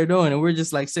all they're doing. And we're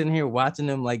just, like, sitting here watching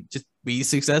them, like, just be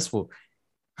successful.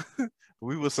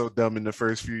 We were so dumb in the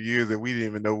first few years that we didn't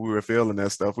even know we were failing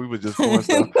that stuff. We were just doing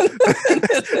stuff.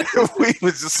 We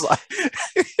was just like,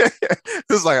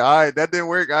 it's like, all right, that didn't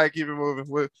work. All right, keep it moving.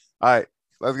 All right,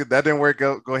 let's get that didn't work.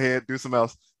 Go ahead, do some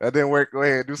else. That didn't work. Go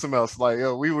ahead, do some else. Like,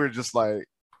 yo, we were just like,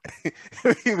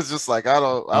 he was just like, I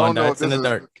don't know if this is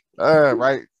dark.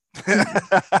 Right.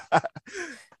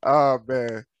 Oh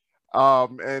man.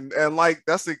 And like,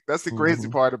 that's the crazy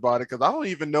part about it, because I don't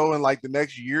even know in, like, the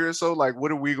next year or so, like,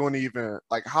 what are we going to even,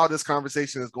 like, how this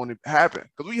conversation is going to happen,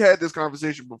 because we had this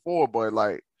conversation before, but,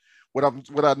 like, what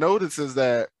I noticed is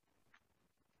that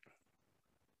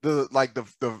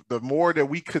the more that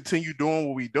we continue doing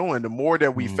what we doing, the more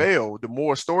that we fail, the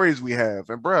more stories we have.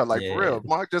 And bro, like, for real,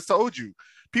 Mark just told you,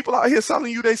 people out here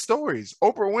selling you their stories.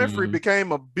 Oprah Winfrey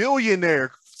became a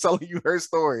billionaire selling you her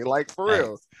story, like, for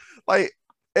real. Like,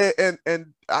 and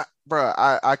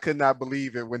I could not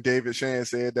believe it when David Shan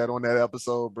said that on that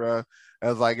episode, bro. I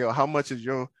was like, yo, how much is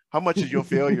your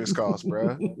failures cost,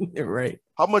 bro? Right.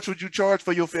 How much would you charge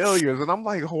for your failures? And I'm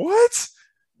like, what?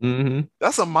 Mm-hmm.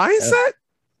 That's a mindset.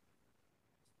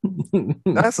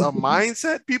 That's a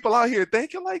mindset. People out here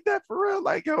thinking like that for real.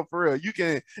 Like, yo, for real, you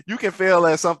can fail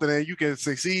at something and you can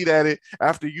succeed at it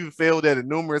after you failed at it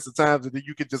numerous of times, and then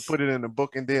you can just put it in a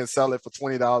book and then sell it for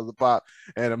 $20 a pop,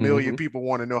 and a million people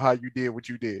want to know how you did what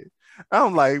you did.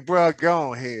 I'm like, bro,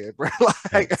 go ahead, bro.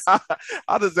 Like,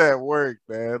 how does that work,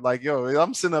 man? Like, yo,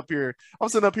 I'm sitting up here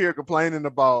complaining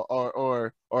about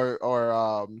or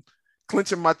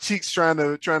clenching my cheeks trying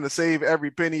to save every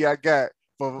penny I got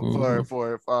for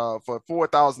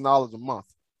 $4,000 a month.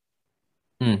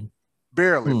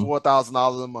 Barely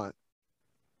 $4,000 a month.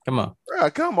 Come on.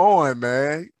 Bro, come on,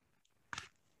 man.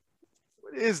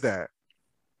 What is that?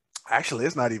 Actually,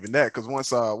 it's not even that, because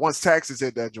once taxes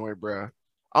hit that joint, bro,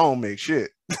 I don't make shit.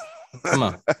 Come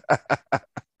on.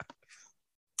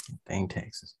 Dang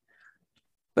taxes.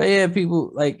 But yeah, people,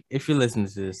 like, if you're listening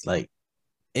to this, like,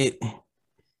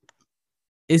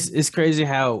 it's crazy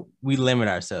how we limit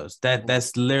ourselves.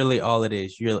 That's literally all it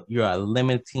is. You are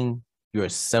limiting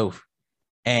yourself,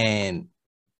 and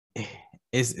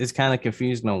it's kind of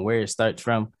confusing on where it starts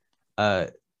from.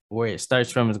 Where it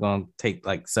starts from is going to take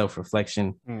like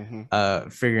self-reflection,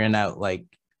 figuring out like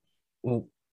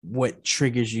what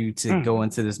triggers you to go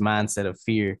into this mindset of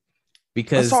fear.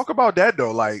 Because let's talk about that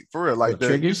though, like for real, like the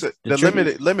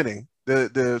limiting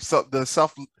the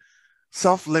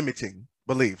self-limiting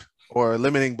belief. Or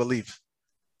limiting belief,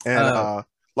 and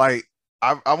like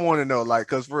I want to know, like,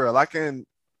 because for real, I can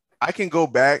go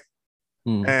back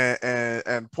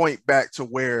and point back to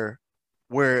where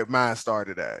mine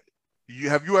started at.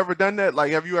 Have you ever done that?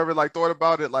 Like, have you ever like thought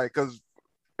about it? Like, because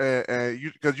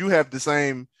you have the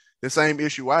same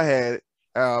issue I had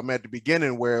at the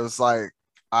beginning, where it was like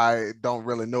I don't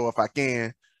really know if I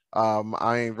can.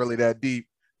 I ain't really that deep,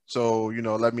 so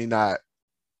let me not.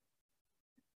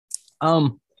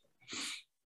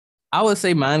 I would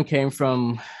say mine came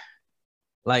from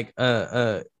like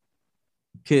a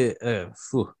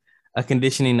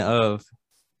conditioning of,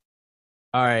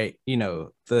 all right,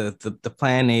 the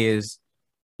plan is,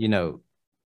 the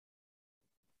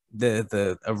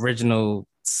original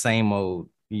same old,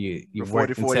 you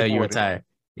work until you retire.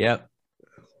 Yep.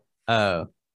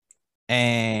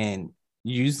 And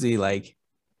usually like,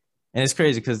 and it's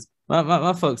crazy because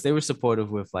my folks, they were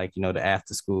supportive with like, the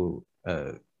after school,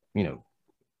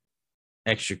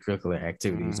 extracurricular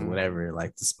activities or whatever,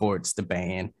 like the sports, the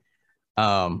band.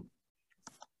 But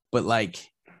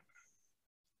like,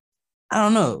 I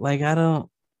don't know, like I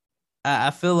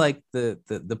feel like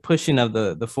the pushing of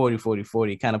the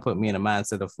 40-40-40 kind of put me in a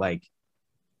mindset of like,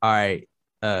 all right,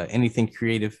 anything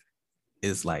creative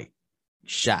is like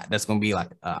shot. That's gonna be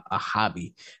like a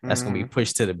hobby that's gonna be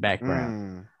pushed to the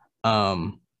background. But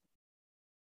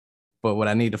what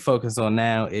I need to focus on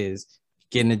now is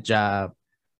getting a job,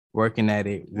 working at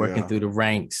it, working through the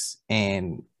ranks,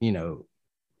 and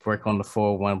work on the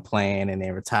 401 plan, and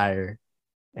then retire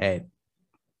at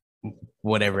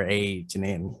whatever age, and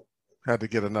then had to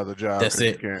get another job. That's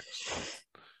it.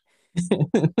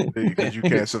 Because you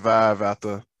can't survive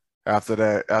after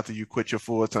that. After you quit your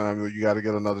full time, you got to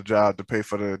get another job to pay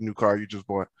for the new car you just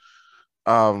bought.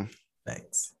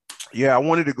 Thanks. Yeah, I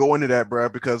wanted to go into that, bro,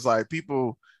 because like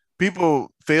people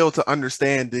fail to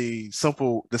understand the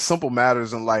simple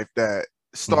matters in life that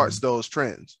starts those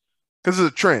trends. Because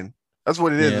it's a trend. That's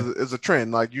what it is. It's a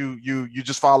trend. Like you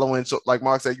just following. So like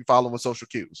Mark said, you following social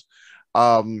cues.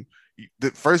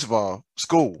 First of all,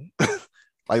 school.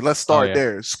 Like, let's start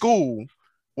there. School.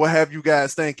 What have you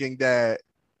guys thinking that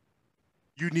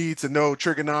you need to know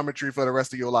trigonometry for the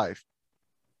rest of your life?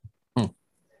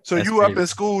 So that's you up in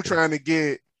school trying to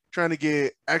get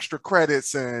extra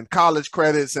credits and college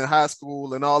credits and high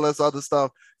school and all this other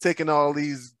stuff, taking all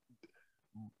these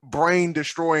brain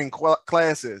destroying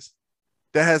classes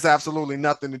that has absolutely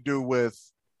nothing to do with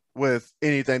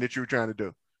anything that you're trying to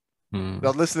do. I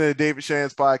was listening to David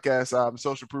Shan's podcast,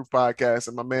 Social Proof podcast,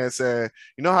 and my man said,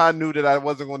 you know how I knew that I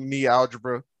wasn't going to need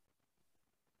algebra?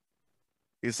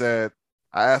 He said,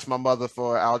 I asked my mother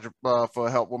for algebra for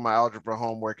help with my algebra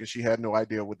homework, and she had no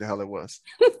idea what the hell it was.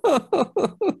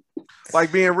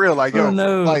 Like, being real, like, yo,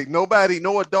 like no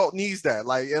adult needs that.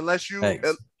 Like, unless you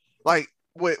like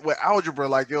with algebra,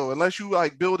 like, yo, unless you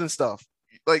like building stuff,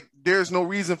 like there's no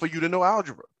reason for you to know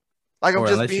algebra. Like, I'm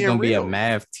just being real. Be a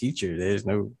math teacher, there's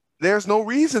no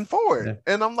reason for it.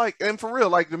 Yeah. And I'm like, and for real,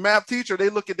 like the math teacher, they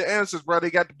look at the answers, bro. They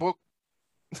got the book.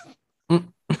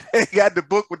 They got the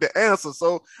book with the answer.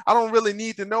 So I don't really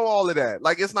need to know all of that.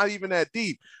 Like, it's not even that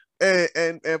deep.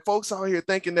 And folks out here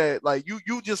thinking that like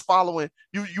you just following,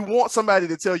 you want somebody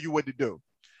to tell you what to do.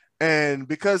 And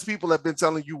because people have been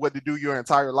telling you what to do your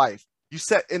entire life, you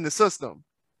set in the system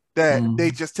that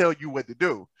they just tell you what to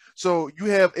do. So you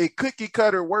have a cookie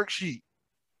cutter worksheet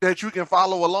that you can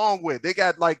follow along with. They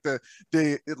got like the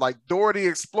like Dora the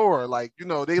Explorer, like, you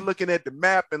know, they looking at the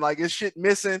map and like it's shit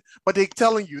missing, but they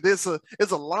telling you there's a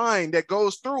line that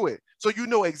goes through it. So you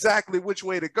know exactly which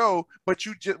way to go, but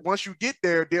you just, once you get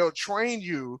there, they'll train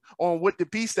you on what the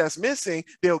piece that's missing,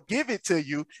 they'll give it to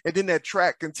you, and then that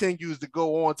track continues to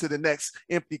go on to the next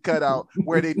empty cutout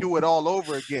where they do it all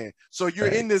over again. So you're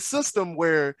in this system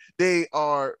where they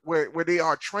are where they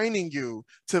are training you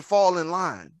to fall in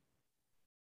line.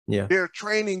 Yeah, they're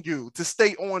training you to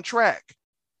stay on track,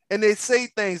 and they say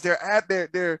things.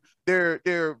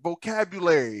 Their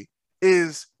vocabulary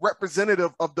is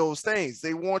representative of those things.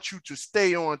 They want you to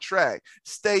stay on track,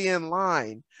 stay in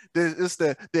line. It's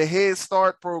the Head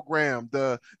Start program,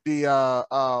 the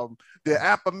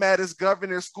Appomattox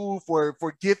Governor School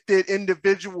for gifted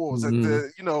individuals, and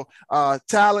the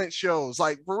talent shows.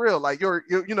 Like for real, like you're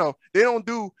you know they don't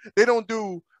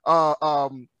do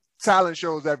talent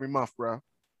shows every month, bro.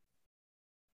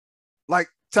 Like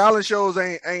talent shows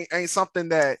ain't something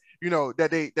that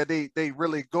that they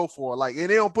really go for. Like, and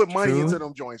they don't put money into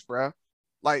them joints, bro.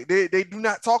 Like they do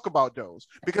not talk about those,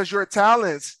 because your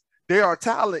talents, they are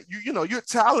talent. You're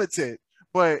talented,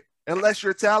 but unless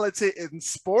you're talented in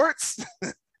sports,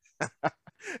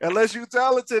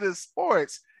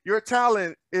 your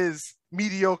talent is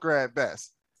mediocre at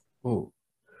best. Ooh.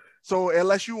 So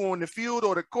unless you on the field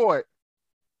or the court,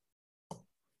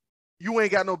 you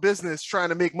ain't got no business trying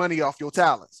to make money off your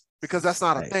talents, because that's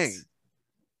not a thing.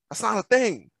 That's not a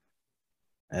thing.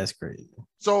 That's crazy.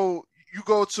 So you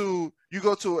go to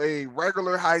a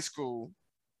regular high school,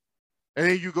 and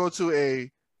then you go to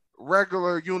a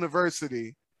regular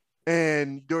university,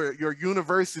 and your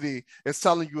university is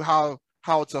telling you how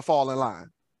to fall in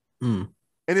line. And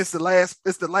it's the last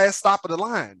stop of the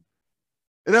line.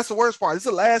 And that's the worst part. It's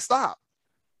the last stop.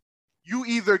 You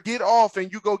either get off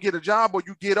and you go get a job, or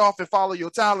you get off and follow your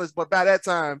talents. But by that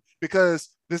time, because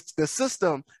the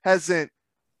system hasn't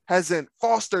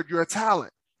fostered your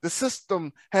talent, the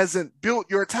system hasn't built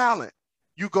your talent,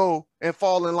 you go and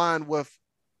fall in line with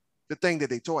the thing that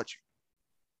they taught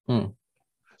you.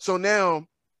 So now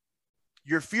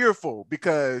you're fearful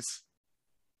because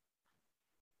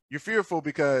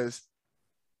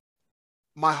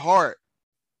my heart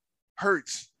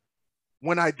hurts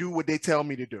when I do what they tell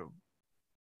me to do.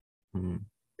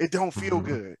 It don't feel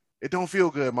good. It don't feel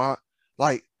good, ma.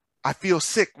 Like, I feel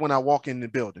sick when I walk in the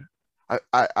building.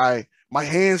 My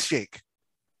hands shake.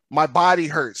 My body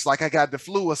hurts like I got the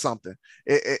flu or something.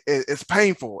 It's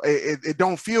painful. It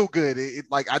don't feel good.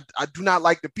 Like I do not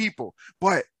like the people.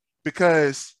 But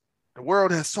because the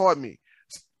world has taught me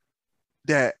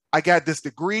that I got this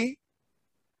degree,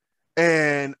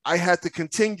 and I had to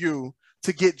continue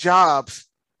to get jobs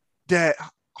that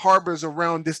harbors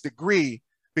around this degree,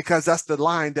 because that's the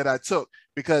line that I took.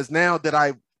 Because now that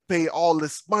I pay all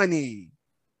this money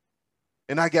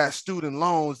and I got student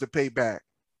loans to pay back,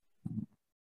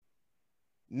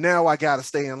 now I got to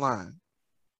stay in line.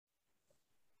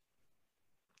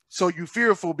 So you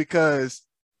fearful because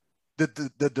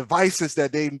the devices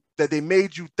that they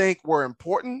made you think were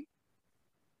important,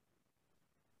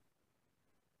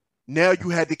 now you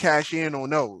had to cash in on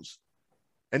those,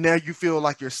 and now you feel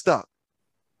like you're stuck.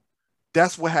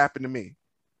 That's what happened to me.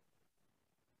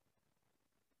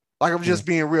 Like, I'm just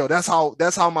being real. That's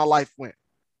how my life went.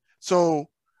 So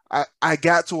I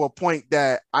got to a point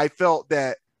that I felt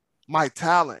that my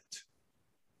talent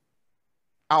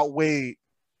outweighed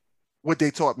what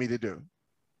they taught me to do.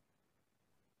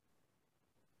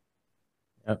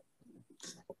 Yep.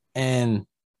 And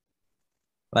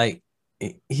like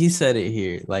he said it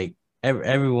here, like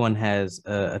everyone has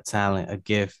a talent, a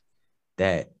gift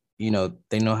that,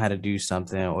 they know how to do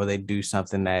something, or they do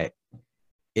something that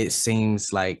it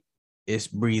seems like it's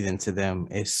breathing to them.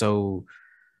 It's so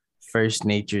first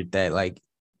natured that like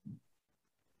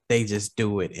they just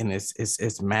do it, and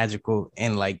it's magical,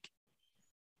 and like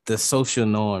the social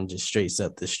norm just straight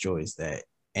up destroys that.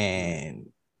 And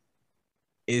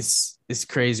it's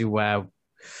crazy why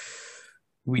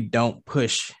we don't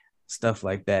push stuff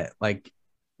like that. Like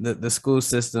the school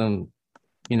system,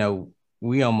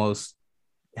 we almost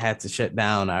had to shut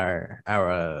down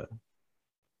our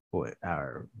what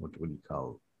do you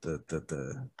call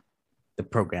the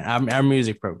program, our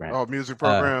music program. Oh, music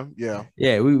program.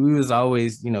 Yeah, we was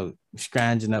always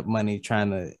scrounging up money,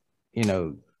 trying to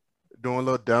doing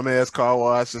little dumbass car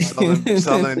wash and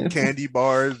selling candy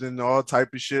bars and all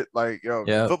type of shit. Like, yo,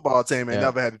 football team ain't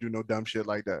never had to do no dumb shit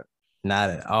like that. Not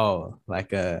at all.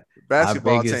 Like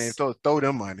basketball team, throw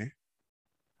them money.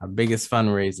 Our biggest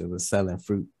fundraiser was selling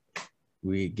fruit.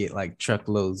 We get like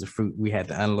truckloads of fruit. We had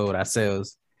to unload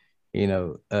ourselves. You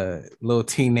know, little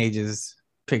teenagers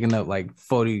picking up like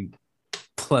 40+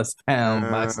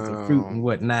 pound boxes of fruit and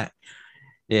whatnot.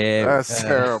 Yeah, that's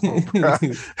terrible, bro.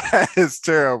 That is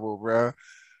terrible, bro.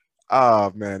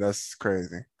 Oh man, that's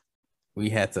crazy. We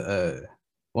had to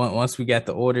once we got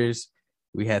the orders,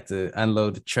 we had to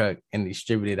unload the truck and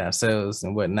distribute it ourselves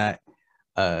and whatnot.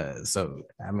 So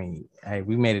I mean, hey,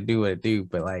 we made it do what it do,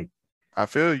 but like, I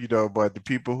feel you though, but the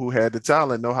people who had the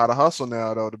talent know how to hustle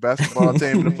now though. The basketball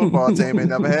team and the football team ain't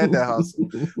never had that hustle.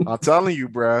 I'm telling you,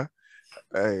 bro.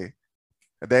 Hey,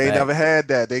 they ain't never had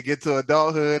that. They get to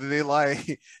adulthood and they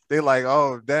like,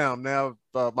 oh damn, now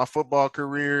my football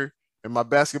career and my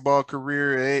basketball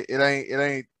career,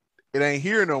 it ain't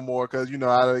here no more because you know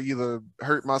I either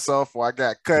hurt myself or I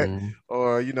got cut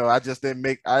or you know I didn't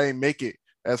make it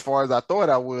as far as I thought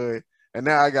I would. And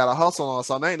now I got to hustle on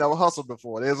something I ain't never hustled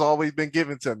before. There's always been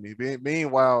given to me.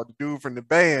 Meanwhile, the dude from the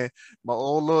band, my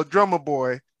old little drummer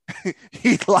boy,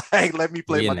 he like, let me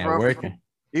play my drum.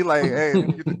 He like, hey,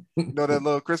 you know that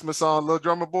little Christmas song, Little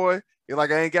Drummer Boy? He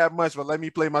like, I ain't got much, but let me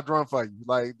play my drum for you.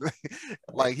 Like,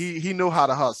 like he knew how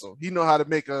to hustle. He know how to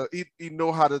make he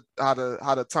know how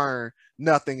to turn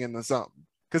nothing into something.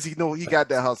 Because he got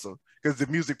that hustle. Because the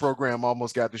music program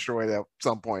almost got destroyed at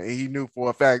some point. And he knew for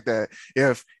a fact that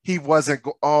if he wasn't,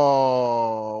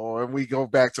 and we go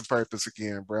back to purpose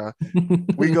again, bro.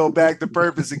 We go back to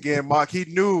purpose again, Mark. He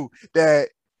knew that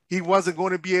he wasn't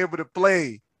going to be able to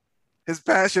play. His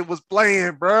passion was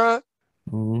playing, bro.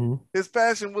 Mm-hmm. His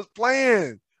passion was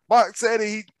playing. Mark said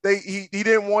he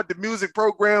didn't want the music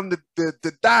program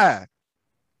to die.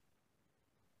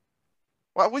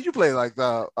 Why would you play like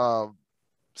the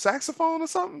saxophone or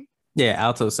something? Yeah,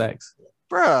 alto sax.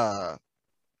 Bruh.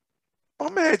 My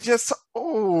man he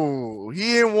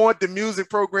didn't want the music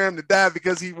program to die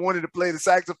because he wanted to play the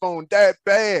saxophone that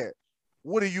bad.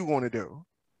 What are you going to do?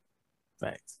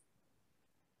 Facts.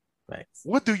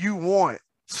 What do you want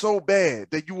so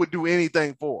bad that you would do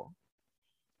anything for?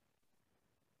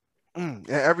 And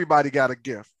everybody got a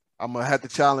gift. I'm going to have to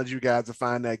challenge you guys to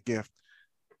find that gift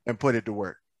and put it to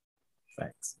work.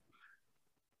 Facts.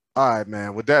 All right,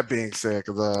 man. With that being said,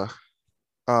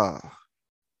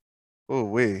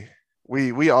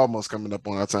 we almost coming up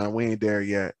on our time. We ain't there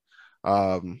yet.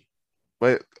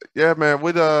 But yeah, man,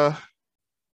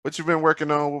 what you been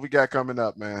working on? What we got coming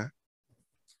up, man?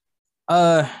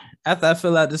 After I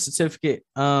fill out the certificate,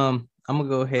 I'm gonna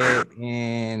go ahead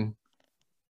and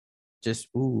just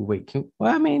I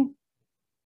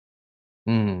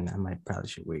might probably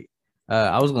should wait.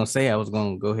 I was gonna say I was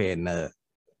gonna go ahead and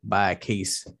buy a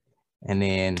case and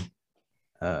then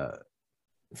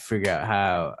figure out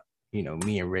how, you know,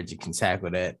 me and Reggie can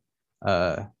tackle that.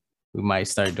 We might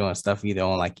start doing stuff either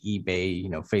on like eBay, you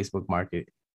know, Facebook Market.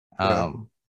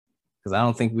 Because I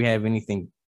don't think we have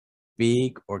anything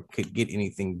big or could get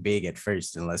anything big at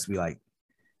first unless we like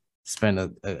spend a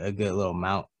good little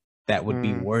amount that would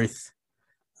be worth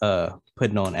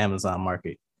putting on Amazon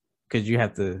Market, because you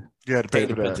have to pay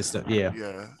for that stuff.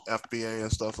 FBA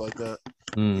and stuff like that.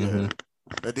 Mm-hmm.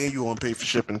 And then you want to pay for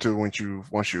shipping too once you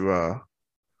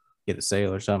get a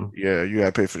sale or something. Yeah, you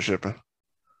gotta pay for shipping.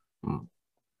 All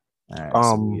right,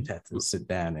 so you'd have to sit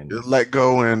down and let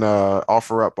go and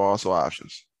offer up also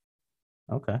options.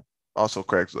 Okay. Also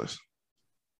Craigslist.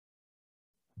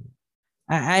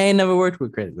 I ain't never worked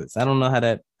with Craigslist. I don't know how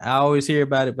that. I always hear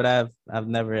about it, but I've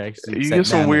never actually. You get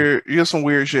some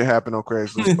weird shit happen on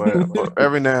Craigslist, but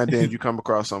every now and then you come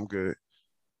across something good.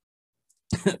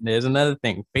 There's another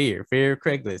thing, fear of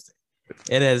Craigslist.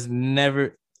 It has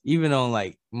never, even on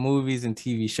like movies and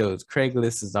TV shows,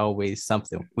 Craigslist is always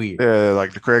something weird. Yeah,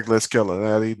 like the Craigslist killer.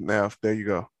 Now there you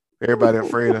go. Everybody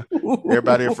afraid of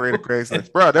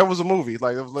Craigslist, bro. That was a movie.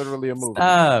 Like it was literally a movie.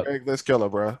 Craigslist killer,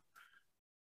 bro.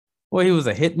 Well, he was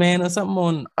a hitman or something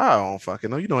on. I don't fucking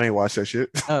know. You know, I ain't watch that shit.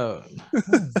 Oh,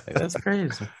 that's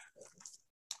crazy.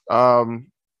 Yeah,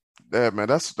 man.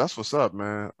 That's what's up,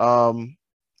 man. I'm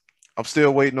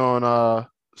still waiting on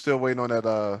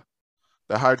that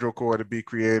the hydro core to be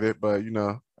created, but you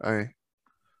know, I ain't.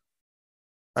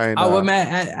 Oh well,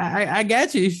 man, I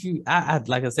got you. If you, I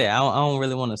like I say, I don't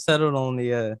really want to settle on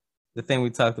the thing we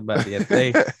talked about the other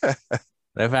day.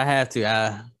 But if I have to,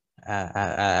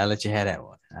 I let you have that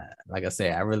one. Like I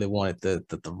say, I really wanted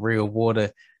the real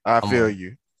water. I feel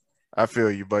you,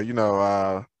 but you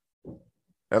know,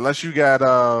 unless you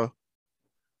got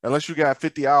unless you got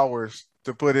 50 hours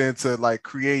to put into like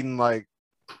creating like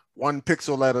one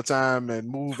pixel at a time and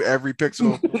move every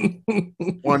pixel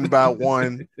one by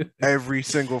one every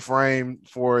single frame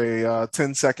for a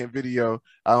 10-second video,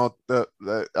 I don't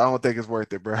think it's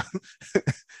worth it, bro. I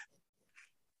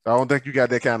don't think you got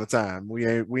that kind of time. We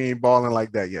ain't balling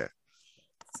like that yet.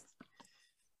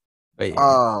 Yeah.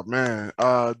 Oh man,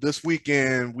 this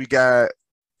weekend we got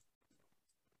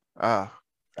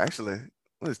actually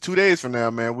it's 2 days from now,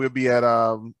 man. We'll be at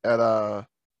VA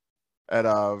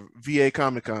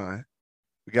Comic Con.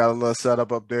 We got a little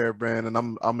setup up there, Brandon,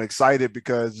 and I'm excited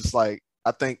because it's like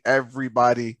I think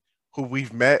everybody who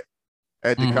we've met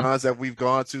at the cons that we've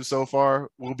gone to so far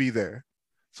will be there.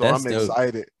 So I'm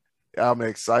excited. I'm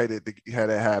excited to have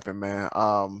that happen, man.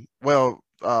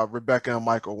 Rebecca and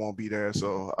Michael won't be there,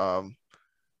 so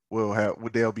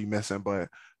they'll be missing. But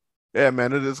yeah,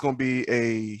 man, it's gonna be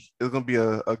a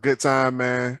good time,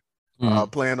 man.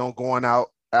 Plan on going out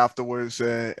afterwards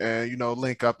and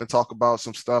link up and talk about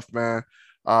some stuff, man.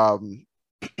 Want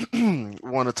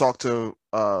to talk to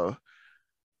the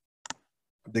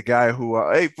guy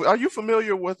who hey, are you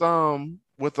familiar with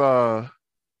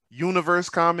Universe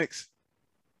Comics,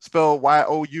 spelled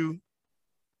YOU?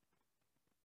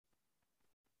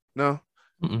 No.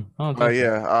 Up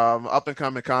and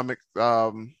coming comic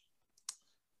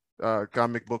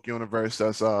book universe.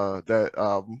 That's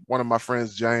that one of my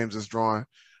friends, James, is drawing.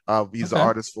 He's the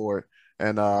artist for it,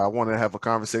 and I want to have a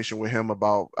conversation with him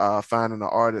about finding an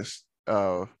artist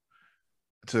to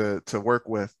work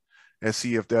with and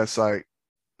see if there's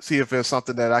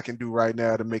something that I can do right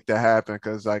now to make that happen.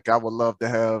 Because like I would love to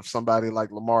have somebody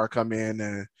like Lamar come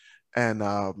in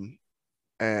and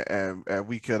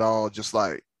we could all just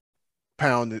like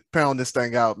pound this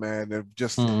thing out, man, and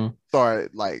just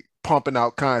start like pumping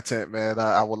out content, man.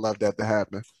 I would love that to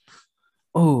happen.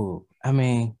 Oh, I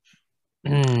mean,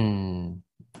 I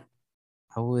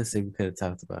would say we could have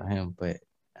talked about him, but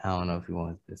I don't know if he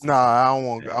wants this. No, I don't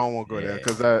want to go there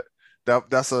because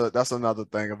that's another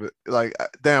thing of it. Like,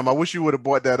 damn, I wish you would have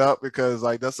brought that up because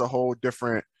like that's a whole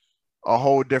different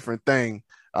thing.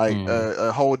 Like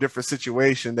a whole different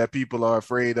situation that people are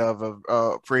afraid of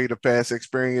past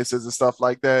experiences and stuff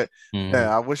like that.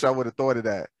 Yeah, I wish I would have thought of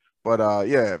that. But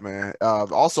yeah, man.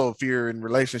 Also fear in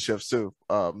relationships too.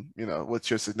 With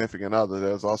your significant other.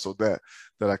 There's also that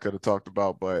I could have talked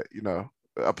about, but the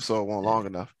episode wasn't long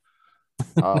enough.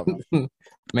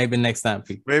 Maybe next time,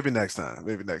 people. Maybe next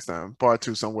time. Part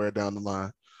 2 somewhere down the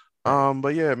line.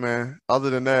 But yeah, man. Other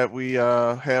than that, we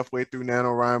halfway through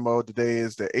NaNoWriMo. Today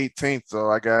is the 18th,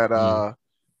 so I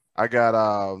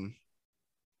got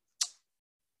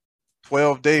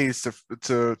 12 days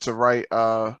to write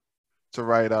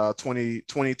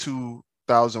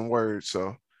 22,000 words.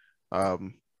 So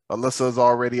Alyssa's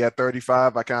already at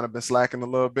 35. I kind of been slacking a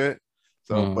little bit.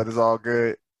 So but it's all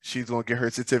good. She's gonna get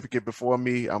her certificate before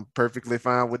me. I'm perfectly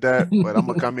fine with that. But I'm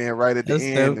gonna come in right at the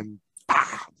end and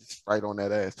just right on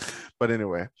that ass. But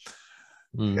anyway,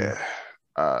 yeah,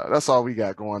 that's all we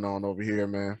got going on over here,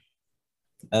 man.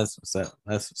 That's what's up.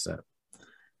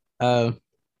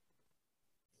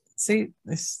 See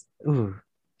this.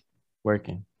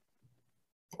 Working.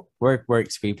 Work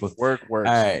works, people. Work works.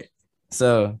 All right.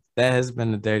 So that has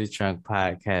been the Dirty Trunk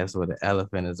Podcast, where the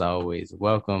elephant is always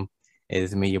welcome. It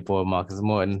is me, your boy Marcus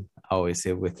Morton. Always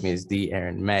here with me is D.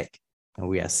 Aaron Mack, and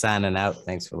we are signing out.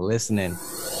 Thanks for listening.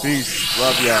 Peace.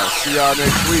 Love y'all. See y'all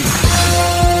next week.